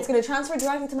what's cool? It's gonna transfer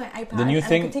directly to my iPad. The new and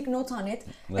thing- I could take notes on it.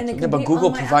 And it Yeah, could but be Google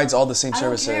on my provides app. all the same I don't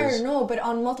services. care, no, but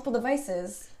on multiple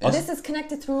devices. This is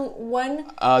connected through one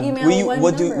email, one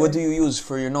what number. do you use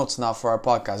for your notes now for our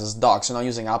podcast? It's Docs. You're not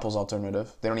using Apple's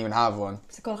alternative. They don't even have one.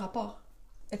 C'est quoi le rapport?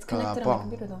 It's connected on my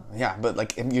computer though. Yeah, but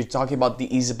like you're talking about the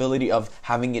easeability of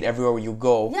having it everywhere where you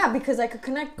go. Yeah, because I could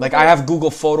connect. Like Google- I have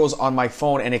Google Photos on my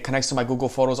phone and it connects to my Google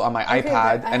Photos on my Okay,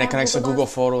 iPad but I and it have connects to Google Google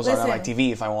Docs. Photos on my Listen.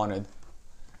 TV if I wanted.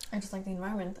 I just like the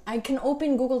environment. I can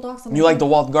open Google Docs on my You like the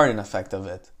phone. walled garden effect of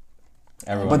it.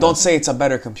 Everyone But don't does. say it's a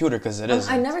better computer because it isn't.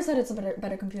 I never said it's a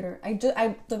better computer.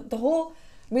 The whole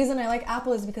reason I like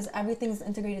Apple is because everything's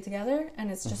integrated together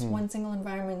and it's just one single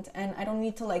environment, and I don't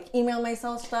need to like email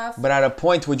myself stuff. But at a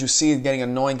point, would you see it getting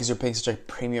annoying because you're paying such a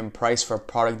premium price for a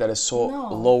product that is so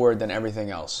No. lower than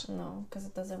everything else? No, because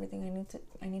it does everything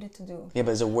I need it to do. Yeah,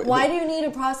 but is it Why do you need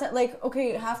a process? Like,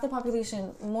 okay, half the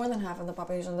population, more than half of the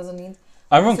population doesn't need.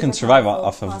 Everyone a can super survive powerful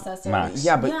off of processor. Macs.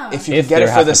 Yeah, but Yeah. if you If can get they're it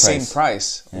for half the the same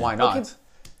price. price, why not?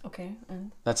 Okay,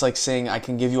 and That's like saying I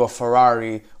can give you a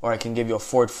Ferrari or I can give you a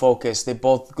Ford Focus. They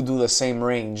both do the same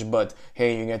range, but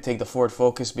hey, you're gonna take the Ford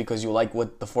Focus because you like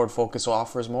what the Ford Focus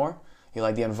offers more. You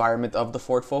like the environment of the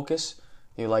Ford Focus.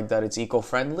 You like that it's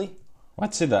eco-friendly.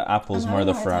 I'd say that Apple's I'm more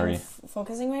the having a hard time Ferrari.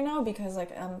 focusing right now because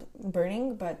like I'm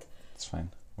burning, but It's fine.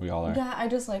 We all are. yeah, I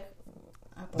just like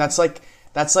Apple. That's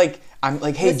like I'm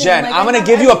like, hey Listen, Jen, like, I'm I gonna have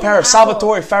give you a pair of everything Apple.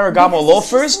 Salvatore Ferragamo Because it's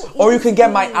loafers, just so or you can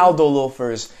get my easy. Aldo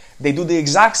loafers. They do the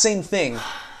exact same thing,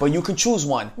 but you can choose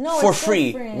one No, for it's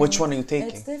free. different. Which one are you taking?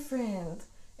 It's different.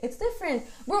 It's different,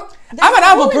 bro. I'm an there's a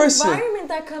Apple whole person. Environment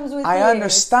that comes with I it.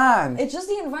 understand. It's just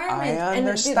the environment. I And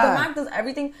the understand. Mac does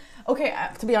everything. Okay,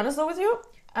 to be honest though with you,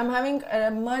 I'm having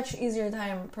a much easier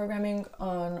time programming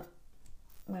on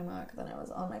my Mac than I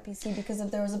was on my PC because if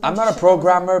there was a bunch I'm not of a shit that was-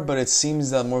 programmer, but it seems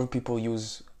that more people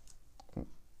use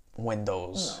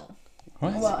Windows. No.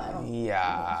 What? Well, I don't.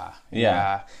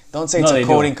 Yeah. Don't say No, it's they a do.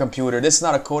 coding computer. This is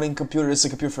not a coding computer. This is a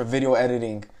computer for video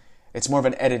editing. It's more of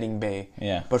an editing bay.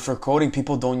 Yeah. But for coding,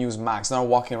 people don't use Macs. They're not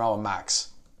walking around with Macs.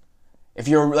 If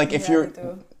you're like, if Yeah, you're, they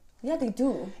do. Yeah, they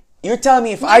do. you're telling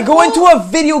me if I go into a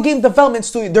video game development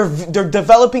studio, they're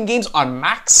developing games on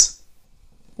Macs?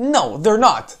 No, they're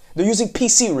not. They're using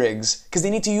PC rigs because they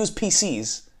need to use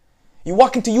PCs. You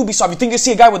walk into Ubisoft, you think you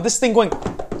see a guy with this thing going.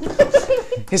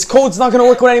 His code's not going to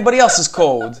work with anybody else's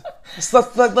code.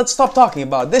 Let's stop talking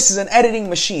about it. This is an editing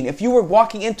machine. If you were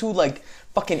walking into like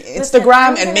fucking Instagram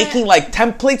I'm and gonna- making like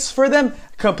templates for them,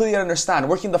 completely understand.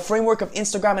 Working the framework of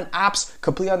Instagram and apps,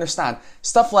 completely understand.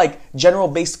 Stuff like general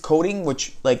based coding,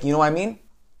 which like, you know what I mean?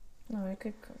 No, I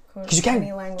could code Because you can't,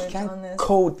 any language on this.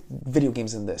 code video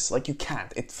games in this. Like you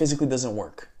can't. It physically doesn't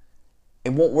work.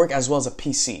 It won't work as well as a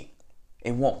PC.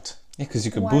 It won't. Yeah, because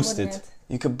you could Why boost wouldn't it.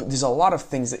 You could. There's a lot of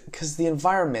things because the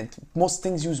environment. Most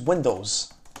things use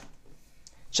Windows.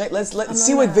 Check. Let's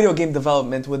see what not- video game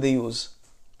development would they use.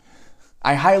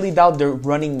 I highly doubt they're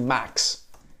running Macs.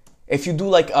 If you do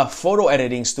like a photo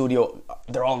editing studio,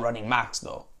 they're all running Macs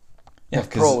though. Yeah, With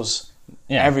pros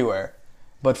yeah. everywhere.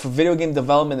 But for video game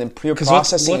development and Because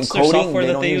pre-processing what's and their coding, software they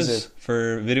that don't they use use it.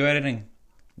 for video editing?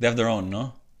 They have their own,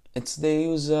 no? They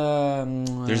use.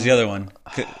 There's the other one.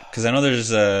 Because I know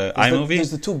there's iMovie. There's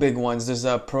the two big ones. There's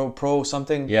a Pro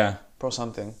something. Yeah. Pro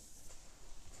something.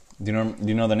 Do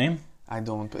you know the name? I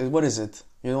don't. What is it?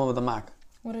 You know with the Mac.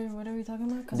 What are we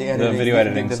talking about? 'Cause The I- editing, video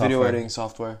editing the video software. editing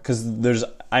software. Because there's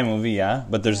iMovie, yeah,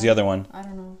 but there's the other one. I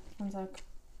don't know. One sec.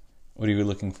 What are you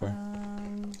looking for?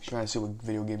 Trying to see what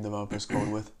video game developers code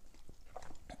with.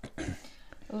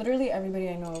 Literally everybody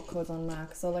I know codes on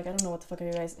Mac, so like I don't know what the fuck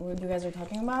what you guys are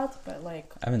talking about, but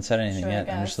like I haven't said anything Sure, I yet.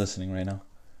 I'm just guess. listening right now.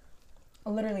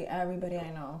 literally everybody I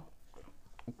know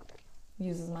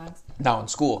uses Macs. Now in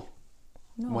school,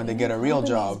 No, when they even get a real companies,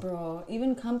 job. bro.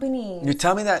 Even companies. You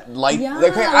tell me that light. Yeah,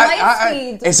 okay,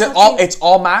 Lightspeed. is it all? Fucking- It's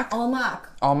all Mac. All Mac.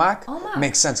 All Mac. All Mac.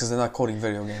 Makes sense because they're not coding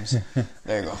video games.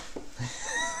 There you go.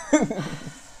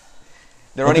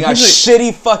 They're running a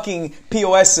shitty fucking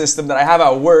POS system that I have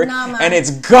at work, Nah, man. and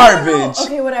it's No, garbage.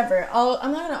 okay, whatever.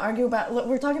 I'm not gonna argue about. Look,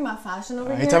 we're talking about fashion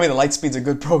over You here. tell me the Lightspeed's a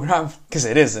good program? Because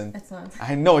it isn't. It's not.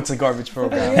 I know it's a garbage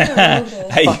program. You're gonna remove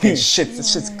this. Fucking shit.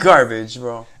 This shit's garbage,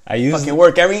 bro. I use Fucking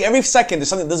work every second. There's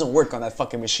something that doesn't work on that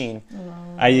fucking machine.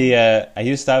 I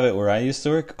used to have it where I used to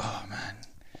work. Oh man,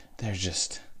 there's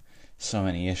just so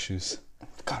many issues.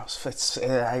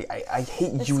 God, I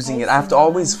hate It's using it. spicy, I have to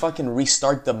always man. fucking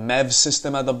restart the MEV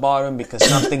system at the bottom because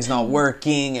something's not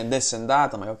working and this and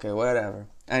that. I'm like, okay, whatever.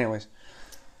 Anyways,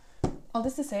 All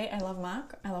this to say, I love Mac,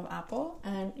 I love Apple,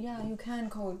 and yeah, you can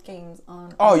code games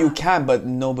on. oh, you Mac. can, but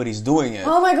nobody's doing it.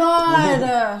 Oh my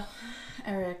god,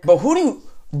 Eric. But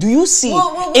do you see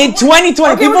Whoa, in wait.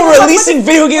 2020 Okay, people we're gonna releasing talk-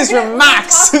 video games we're for gonna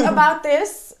Macs? talk about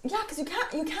this. Yeah, because you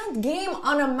can't game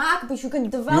on a Mac, but you can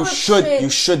develop. You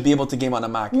should be able to game on a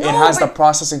Mac. No, it has the but-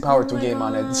 processing power Oh to my game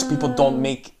on it. These people don't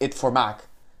make it for Mac.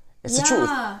 It's the truth.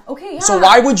 Okay, yeah. So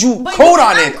why would you But code you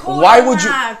on can't it? code Why on would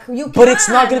Mac. you? You But it's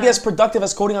not going to be can. as productive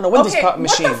as coding on a Windows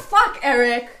machine. What the fuck,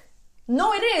 Eric?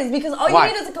 No, it is because all Why?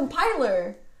 you need is a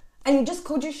compiler, and you just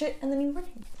code your shit and then you run.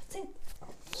 That's it.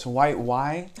 So why You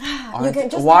aren't can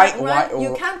just why can't why run,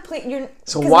 you can't play.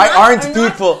 So why aren't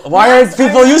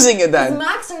people using it then?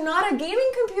 Macs are not a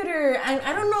gaming computer, and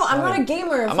I don't know. I'm not a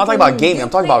gamer. I'm not talking about gaming. I'm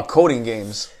talking about coding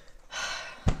games.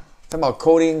 I'm talking about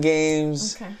coding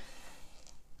games, Okay.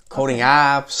 coding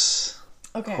apps,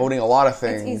 Okay. coding a lot of It's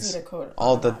things. easy to code.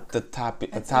 All on a the Mac. the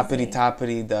It's tappity easy.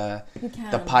 tappity, the You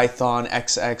can. Python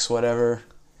XX whatever.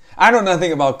 I know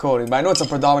nothing about coding, but I know it's a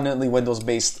predominantly Windows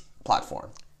based platform.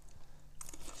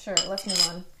 Sure. Let's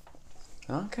move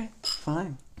on. Okay,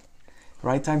 fine.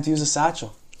 Right time to use a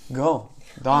satchel. Go,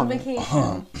 On Dom.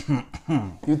 vacation.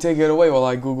 You take it away while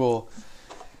I Google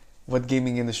what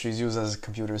gaming industries use as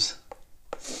computers.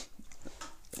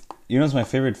 You know, it's my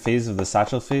favorite phase of the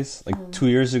satchel phase. Like 2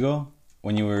 years ago,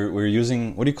 when we were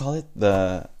using, what do you call it?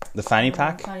 The fanny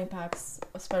pack. Fanny packs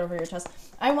spread over your chest.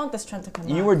 I want this trend to come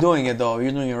back. You were doing it though.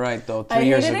 You're doing it right though. I 3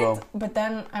 years hated ago. it, but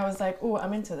then I was like, "Ooh,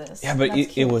 I'm into this." Yeah, but That's it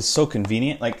cute. was so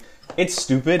convenient. Like, it's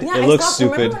stupid. Yeah, it I looks stopped,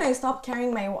 stupid. Remember when I stopped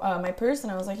carrying my my purse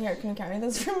and I was like, "Here, can you carry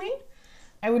this for me?"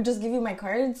 I would just give you my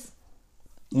cards.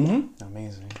 Mm-hmm.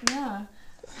 Amazing. Yeah,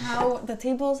 how the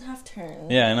tables have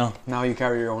turned. Yeah, I know. Now you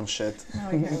carry your own shit. Now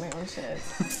I carry my own shit.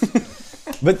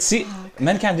 But see,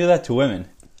 men can't do that to women.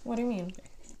 What do you mean?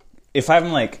 If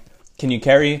I'm like, can you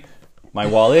carry my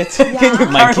wallet, Yeah.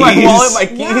 my keys, My wallet, my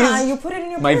keys. Yeah, you put it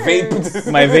in your My purse.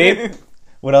 vape. my vape?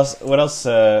 What else? What else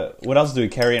do we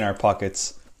carry in our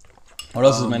pockets? What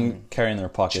else does men carry in their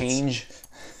pockets? Change.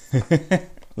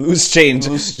 Loose change.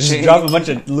 Loose Just change. drop a bunch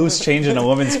of loose change in a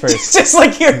woman's purse. Just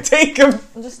like here, take them.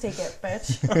 Just take it, bitch.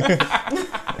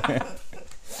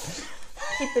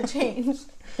 Keep the change.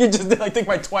 You just did like take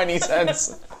my 20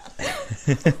 cents.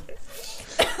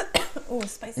 Ooh,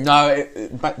 spicy. No,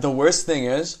 but the worst thing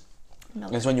is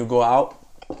Milk. when you go out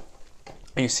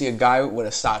and you see a guy with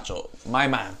a satchel. My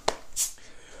man.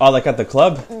 Oh, like at the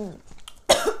club.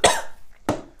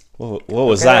 What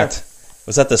was Okay. that?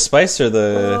 Was that the spice or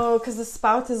the? Oh, because the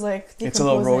spout is like It's a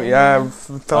little decomposing. Yeah,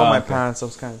 fell Oh, on my okay. pants. I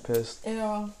was kind of pissed.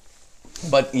 Ew.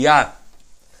 But yeah,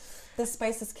 The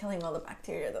spice is killing all the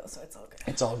bacteria though, so it's all good.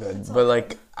 it's all good. all But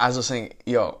like, as I was saying,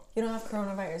 yo, You don't have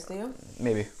coronavirus, do you?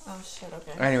 maybe. Oh shit,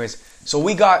 okay. Anyways, so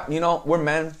we got, we're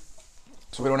men,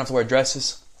 so we don't have to wear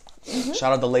dresses.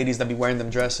 Shout out the ladies that be wearing them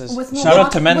dresses. With no Shout out to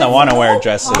pocket- men that with wanna no wear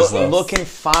dresses, pockets? though. Looking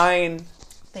fine.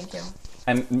 Thank you.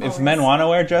 And if Always. men want to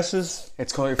wear dresses,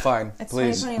 It's going fine. It's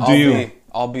Please. 2020. I'll Do you? be.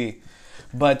 I'll be.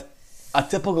 But a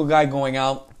typical guy going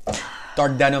out,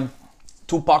 dark denim,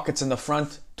 2 pockets in the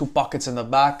front, 2 pockets in the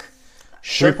back, 3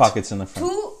 shirt, pockets in the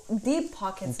front. 2 deep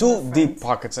pockets. 2 in the deep front.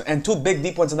 pockets, and 2 big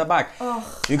deep ones in the back. Ugh.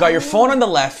 You got your phone on the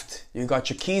left, you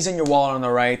got your keys and your wallet on the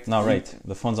right. No, right.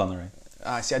 The phone's on the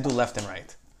right. See, I do left and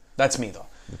right. That's me though.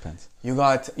 Depends. You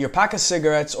got your pack of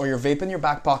cigarettes or your vape in your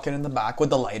back pocket in the back with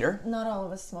the lighter. Not all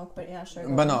of us smoke, but yeah, sure.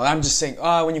 go But on. no, I'm just saying,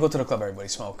 when you go to the club, everybody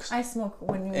smokes. I smoke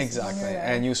when you Exactly, When you're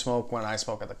there. and you smoke when I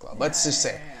smoke at the club. Let's just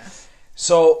say.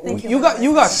 So Thank you you for got that.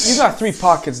 you got 3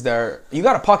 pockets there. You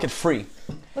got a pocket free.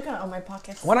 Look at all my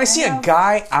pockets. When I see a have-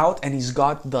 guy out and he's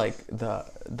got like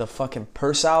the fucking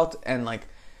purse out and like,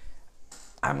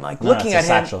 I'm like No, looking it's at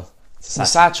a him, satchel. It's a the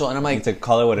satchel. satchel, and I'm You like, need to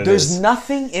call it what it there's is.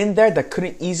 nothing in there that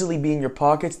couldn't easily be in your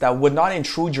pockets that would not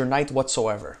intrude your night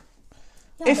whatsoever.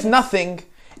 Yeah, If but nothing,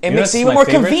 it know makes what's it even my more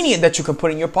favorite? convenient that you can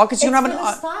put in your pockets. You it's don't for have the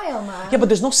an. style, man. Yeah, but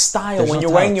there's no style There's when no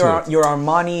you're wearing style to your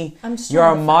Armani. I'm just Your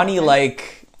trying to Armani find-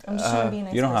 like. I'm just trying to be a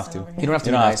nice you don't have person to. over You here. don't have to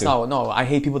You be don't have nice. to. No, I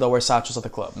hate people that wear satchels at the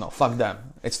club. No, fuck them.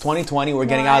 It's 2020. We're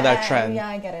getting out of that trend. Yeah,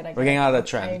 I get it. We're getting out of that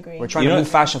I trend. agree. We're trying You to know- move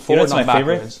fashion You know forward, what's not my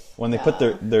favorite? backwards. When they put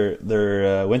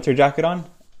their winter jacket on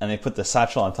and they put the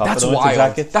satchel on top That's of the winter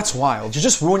wild. jacket. That's wild. You're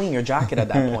just ruining your jacket at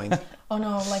that point. Oh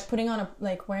no, like putting on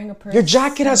wearing a purse. Your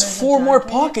jacket has there's a 4 more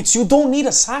jacket. pockets. You don't need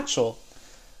a satchel.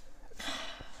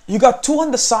 You got 2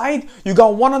 on the side. You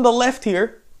got 1 on the left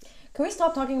here. Can Can we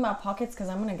stop talking about pockets? Because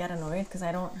I'm gonna get annoyed because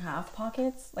I don't have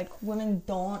pockets. Like women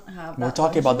don't have. We're that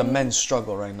talking about the luxury. men's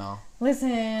struggle right now.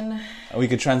 Listen. We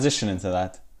could transition into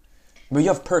that. But you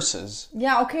have purses.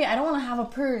 Yeah. Okay. I don't want to have a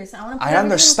purse. I want to. I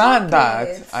understand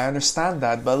that. I understand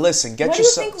that. But listen, get Why do you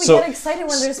yourself. think we So- get excited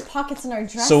when there's pockets in our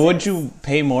dresses? So would you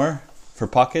pay more for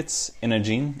pockets in a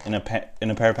jean, in a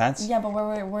pair of pants? Yeah, but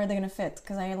where are they gonna fit?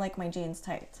 Because I like my jeans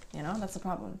tight. You know, that's the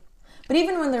problem. But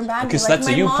even when they're baggy, Because like that's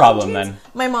my a you mom problem, jeans, then.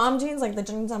 My mom jeans, like the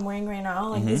jeans I'm wearing right now,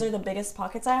 like these are the biggest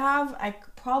pockets I have. I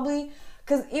could probably,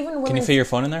 because even women. Can you fit your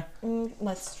phone in there?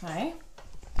 Let's try.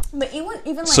 But even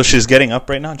like So she's getting up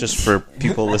right now, just for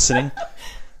people listening.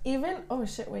 even oh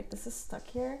shit, wait, this is stuck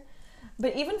here.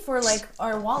 But even for like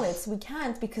our wallets, we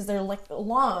can't because they're like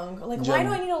long. Like, why Jen-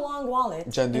 do I need a long wallet?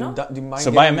 Jen, do you you, know? do you mind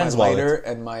So getting buy a my men's wallet. lighter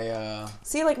and my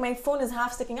See, like my phone is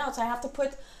half sticking out, so I have to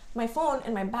put my phone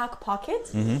in my back pocket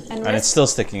and And it's risk still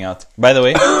sticking out. By the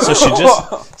way,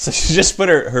 so she just put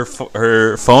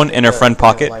her phone in her front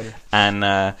pocket, lighter. and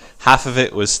half of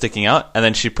it was sticking out, and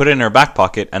then she put it in her back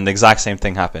pocket, and the exact same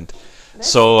thing happened.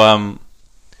 So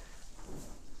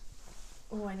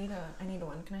Oh, I need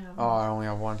one. Can I have Oh, one? I only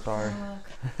have one. Sorry.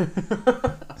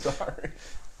 Look. Sorry.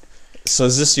 so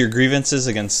is this your grievances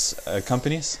against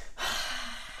companies?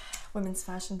 Women's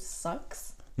fashion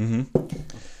sucks. Mm-hmm. I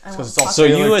Because want it's all So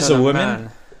you tailored as to a the woman-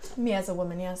 man. me as a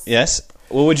woman, yes. Yes.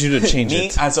 What would you do to change Me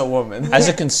it? as a woman. As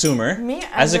a consumer, Me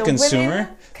as a women consumer,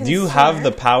 do you have consumer,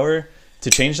 the power to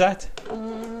change that?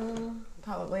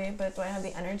 probably, but do I have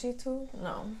the energy to?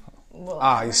 No.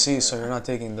 Well, You see, so you're not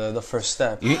taking the first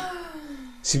step. You,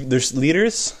 see, there's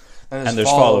leaders And and there's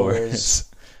followers.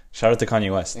 Shout out to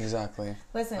Kanye West. Exactly.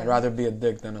 Listen, I'd rather be a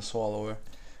dick than a swallower.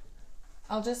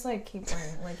 I'll just like keep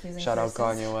wearing like using. Shout out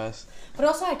purses. Kanye West. But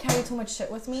also, I carry too much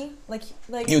shit with me. Like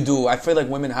You do. I feel like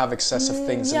women have excessive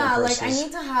things in yeah, their like purses. I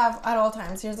need to have at all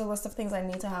times. Here's a list of things I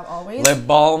need to have always. Lip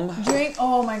balm. Drink.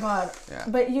 Oh my god. Yeah.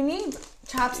 But you need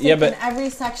chapstick Yeah, but- in every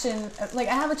section. Like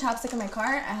I have a chapstick in my car.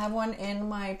 I have one in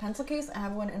my pencil case. I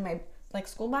have one in my like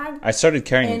school bag. I started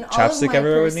carrying In all of chapstick my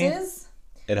everywhere with me. purses,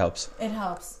 It helps. it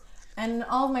helps. And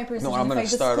all of my purses. No, and I'm gonna if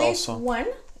I start displace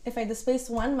also. if I displace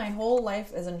one, my whole life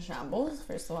is in shambles.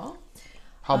 First of all,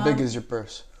 How big is your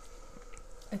purse?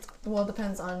 it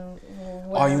depends on.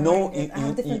 What Oh, you I'm know, wearing it. I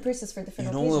have different purses for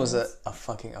different You know, it was occasions. a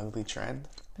fucking ugly trend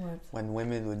What? when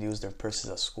women would use their purses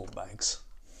as school bags.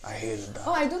 I hated that.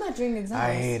 Oh, I do that during exams.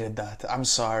 I hated that. I'm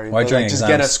sorry. Why but, during just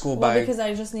get a exams? school Well, bag. because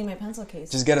I just need my pencil case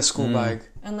Just get a school bag.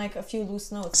 and like a few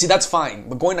loose notes. See, that's fine.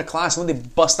 But going to class, when they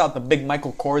bust out the big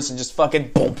Michael Kors and just fucking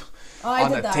boom Oh, I on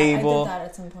did the that. table. I did that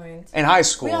at some point. In high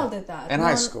school. We all did that. In No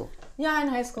high one- school. Yeah, in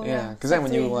high school. Yeah, Yeah, 'cause then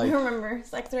when you, Sec like- three, I remember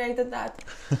Sec 3, I did that,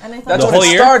 and I thought That's The when whole it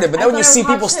year? started. But then I when you thought I see was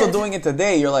hot people still shit. doing it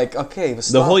today, you're like, okay, but The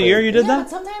stop whole it. year you did yeah,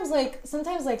 that? but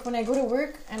sometimes like when I go to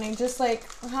work and I just like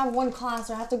have one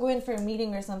class or I have to go in for a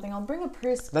meeting or something, I'll bring a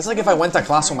purse. That's like if I went to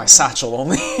class with my satchel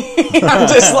only. I'm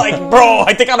just like, bro,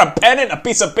 I take out a pen and a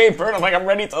piece of paper and I'm like, I'm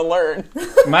ready to learn.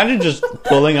 Imagine just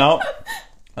pulling out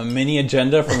a mini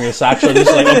agenda from your satchel, just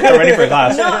like, okay, I'm ready for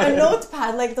class. No, a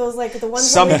notepad like those, like the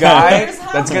ones Some that the guy lawyers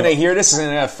have. that's gonna hear this is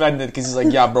gonna get offended because he's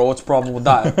like, yeah, bro, what's the problem with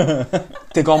that?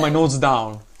 Take all my notes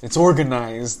down. It's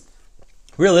organized.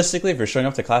 Realistically, if you're showing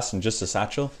up to class in just a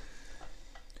satchel,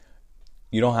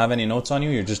 you don't have any notes on you.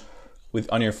 You're just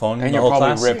on your phone And the you're whole probably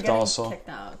class. You're ripped getting also. kicked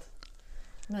out.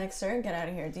 I'm like, sir, get out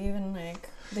of here. Do you even like?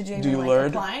 Did you Do even you like learn?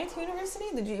 apply to university?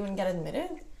 Did you even get admitted?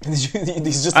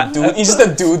 He's just a dude. He's just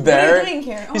a dude there. What are you doing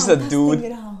here? He's oh, a I'm dude.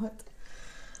 testing it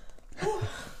out.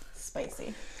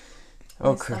 Spicy.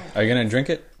 Okay. Are you gonna drink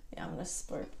it? Yeah, I'm gonna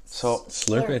slurp. So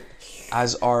Slurp it.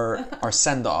 as our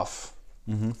send off,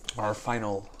 our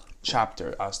final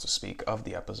chapter, as to speak, of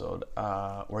the episode,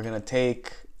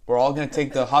 we're all gonna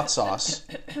take the hot sauce.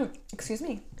 Excuse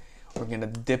me. We're gonna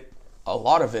dip a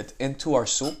lot of it into our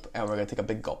soup, and we're gonna take a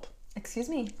big gulp. Excuse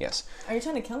me. Yes. Are you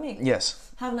trying to kill me?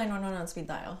 Yes. Have 911 on speed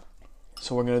dial.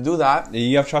 So we're gonna do that.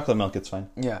 You have chocolate milk. It's fine.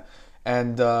 Yeah.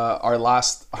 And our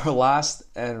last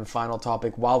and final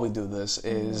topic while we do this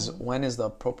is when is the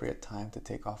appropriate time to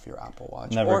take off your Apple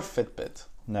Watch Never. or Fitbit?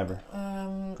 Never.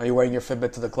 Are you wearing your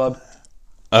Fitbit to the club?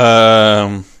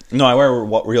 No, I wear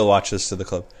real watches to the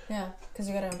club. Yeah, because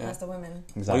you gotta impress the women.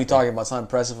 Exactly. What are you talking about? It's not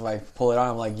impressive if I pull it on.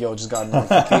 I'm like, yo, just got a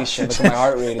notification. Look at my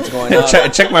heart rate. It's going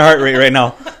up. Check my heart rate right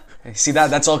now. See that?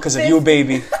 That's all because of you,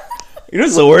 baby. You know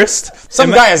what's the worst?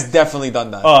 Some guy has definitely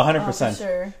done that. Oh, Oh, for 100%.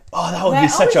 sure. Oh, that would But be I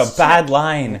such a always bad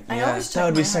line. I Yeah. always check That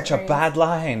would be my such heart a rate. bad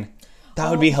line. That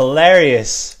would be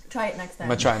hilarious. Try it next time. I'm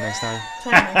gonna try it next time.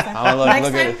 Try it next time. I'll next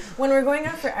look at time, it. when we're going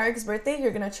out for Eric's birthday,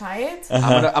 you're gonna try it. I'm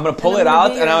gonna pull And it I'm gonna out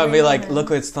be and your I'm gonna be like, wingman. look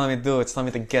what it's telling me to do. It's telling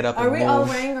me to get up Are and we move. all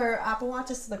wearing our Apple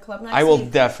Watches to the club next I will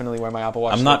week? definitely wear my Apple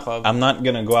Watch I'm to not. the club. I'm not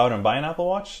gonna go out and buy an Apple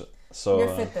Watch. So Your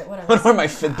Fitbit, whatever. I'm gonna wear my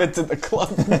Fitbit to the club.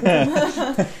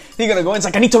 You're gonna go in. It's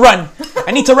like, I need to run.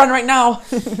 I need to run right now.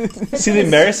 see, the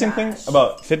embarrassing thing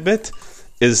about Fitbit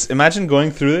is imagine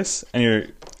going through this and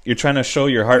you're trying to show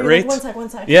your heart You're rate. like, one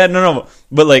sec. Yeah, no,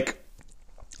 but like,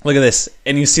 look at this,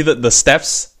 and you see that the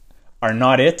steps are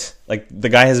not it. Like the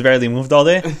guy has barely moved all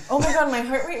day. Oh my god, my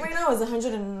heart rate right now is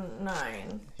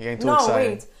 109. You're getting too No,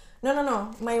 excited. wait.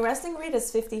 No. My resting rate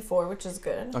is 54, which is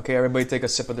good. Okay, everybody take a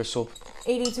sip of their soup.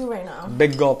 82 right now.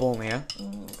 Big gulp only, yeah? Oh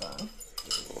my god.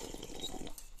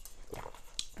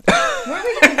 Where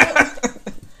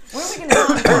are we gonna go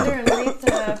on Tinder and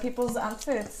rate people's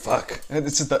outfits? Fuck.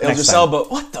 This is the Next Idris time. Elba.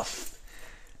 What the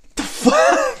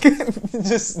fuck?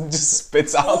 just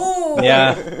spits out. Ooh.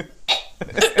 Yeah,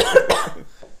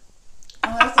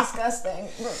 Oh, that's disgusting.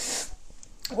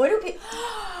 Why do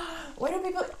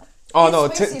people... Oh eat no,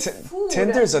 spicy food?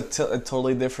 Tinder's a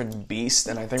totally different beast,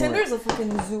 and I think Tinder's a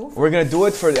fucking zoo. we're gonna do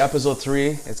it for the episode 3.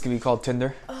 It's gonna be called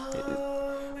Tinder.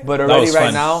 Oh my But god. already was right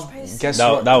fun. now, Spicy. guess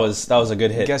that what? that was a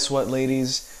good hit. Guess what,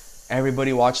 ladies?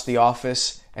 Everybody watched The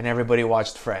Office, and everybody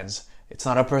watched Friends. It's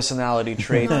not a personality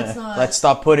trait. No, it's not. Let's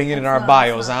stop putting it in It's our not,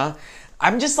 bios, it's not. huh?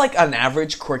 I'm just like an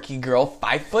average quirky girl,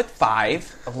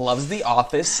 5'5", loves The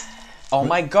Office. Oh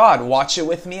my god, watch it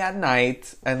with me at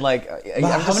night, and like, But I'm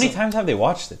how just- many times have they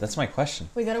watched it? That's my question.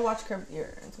 We gotta watch Curb Your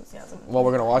Enthusiasm. Well,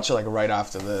 we're gonna watch it like right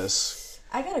after this.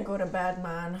 I gotta go to bed,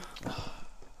 man.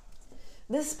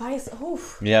 This spice,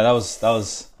 oof. Yeah, that was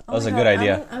Oh a my good God,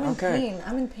 idea. I'm in Okay. pain.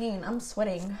 I'm in pain. I'm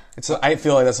sweating. I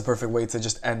feel like that's a perfect way to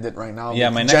just end it right now. Yeah,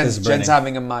 my neck is burning. Jen's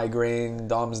having a migraine.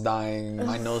 Dom's dying.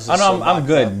 My nose is Oh no, so I'm backed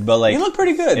good, up. but like You look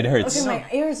pretty good. it hurts. Okay, my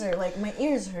ears are like my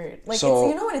ears hurt. Like So-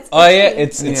 it's, you know when it's. Oh yeah,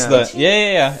 itchy? it's Yeah. the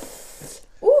yeah.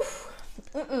 Oof.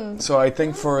 So I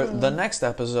think for the next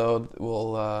episode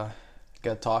we'll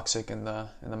get toxic in the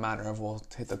manner of we'll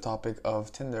hit the topic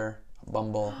of Tinder,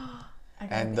 Bumble,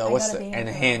 and what's the and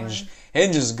Hinge.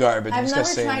 Hinge is garbage. I'm I've just never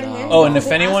gonna say tried no. Hinge. Oh, and They if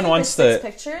ask anyone me for wants 6 to-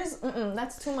 pictures,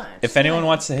 that's too much. If anyone Like,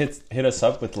 wants to hit us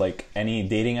up with like any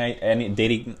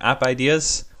dating app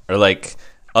ideas or like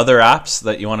other apps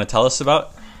that you want to tell us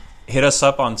about, hit us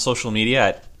up on social media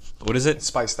at what is it?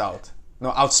 Spiced out.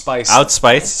 No, outspiced.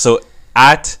 Outspice. So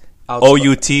at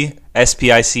Outspice.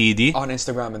 OUTSPICED. On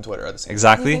Instagram and Twitter at the same Do you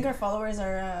Exactly. think our followers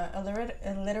are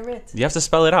illiterate? You have to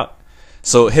spell it out.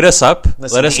 So hit us up.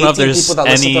 Listen, Let us know if 18 there's people that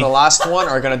listen any. to the last one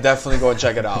are gonna definitely go and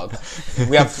check it out.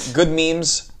 We have good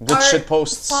memes, good Our shit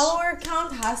posts. Follower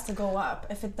count has to go up.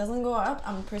 If it doesn't go up,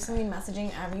 I'm personally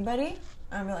messaging everybody.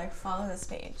 I'll be like, follow this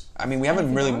page. I mean, we And if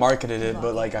haven't you really don't, marketed it, block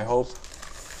but like, me. I hope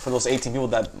for those 18 people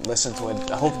that listen to it,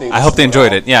 I hope they. I hope they listen to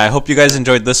enjoyed all. it. Yeah, I hope you guys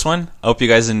enjoyed this one. I hope you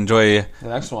guys enjoy The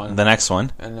next one. the next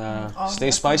one. And All stay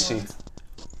the spicy. ones.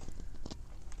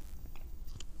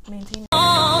 Maintain.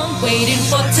 Waiting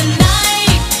for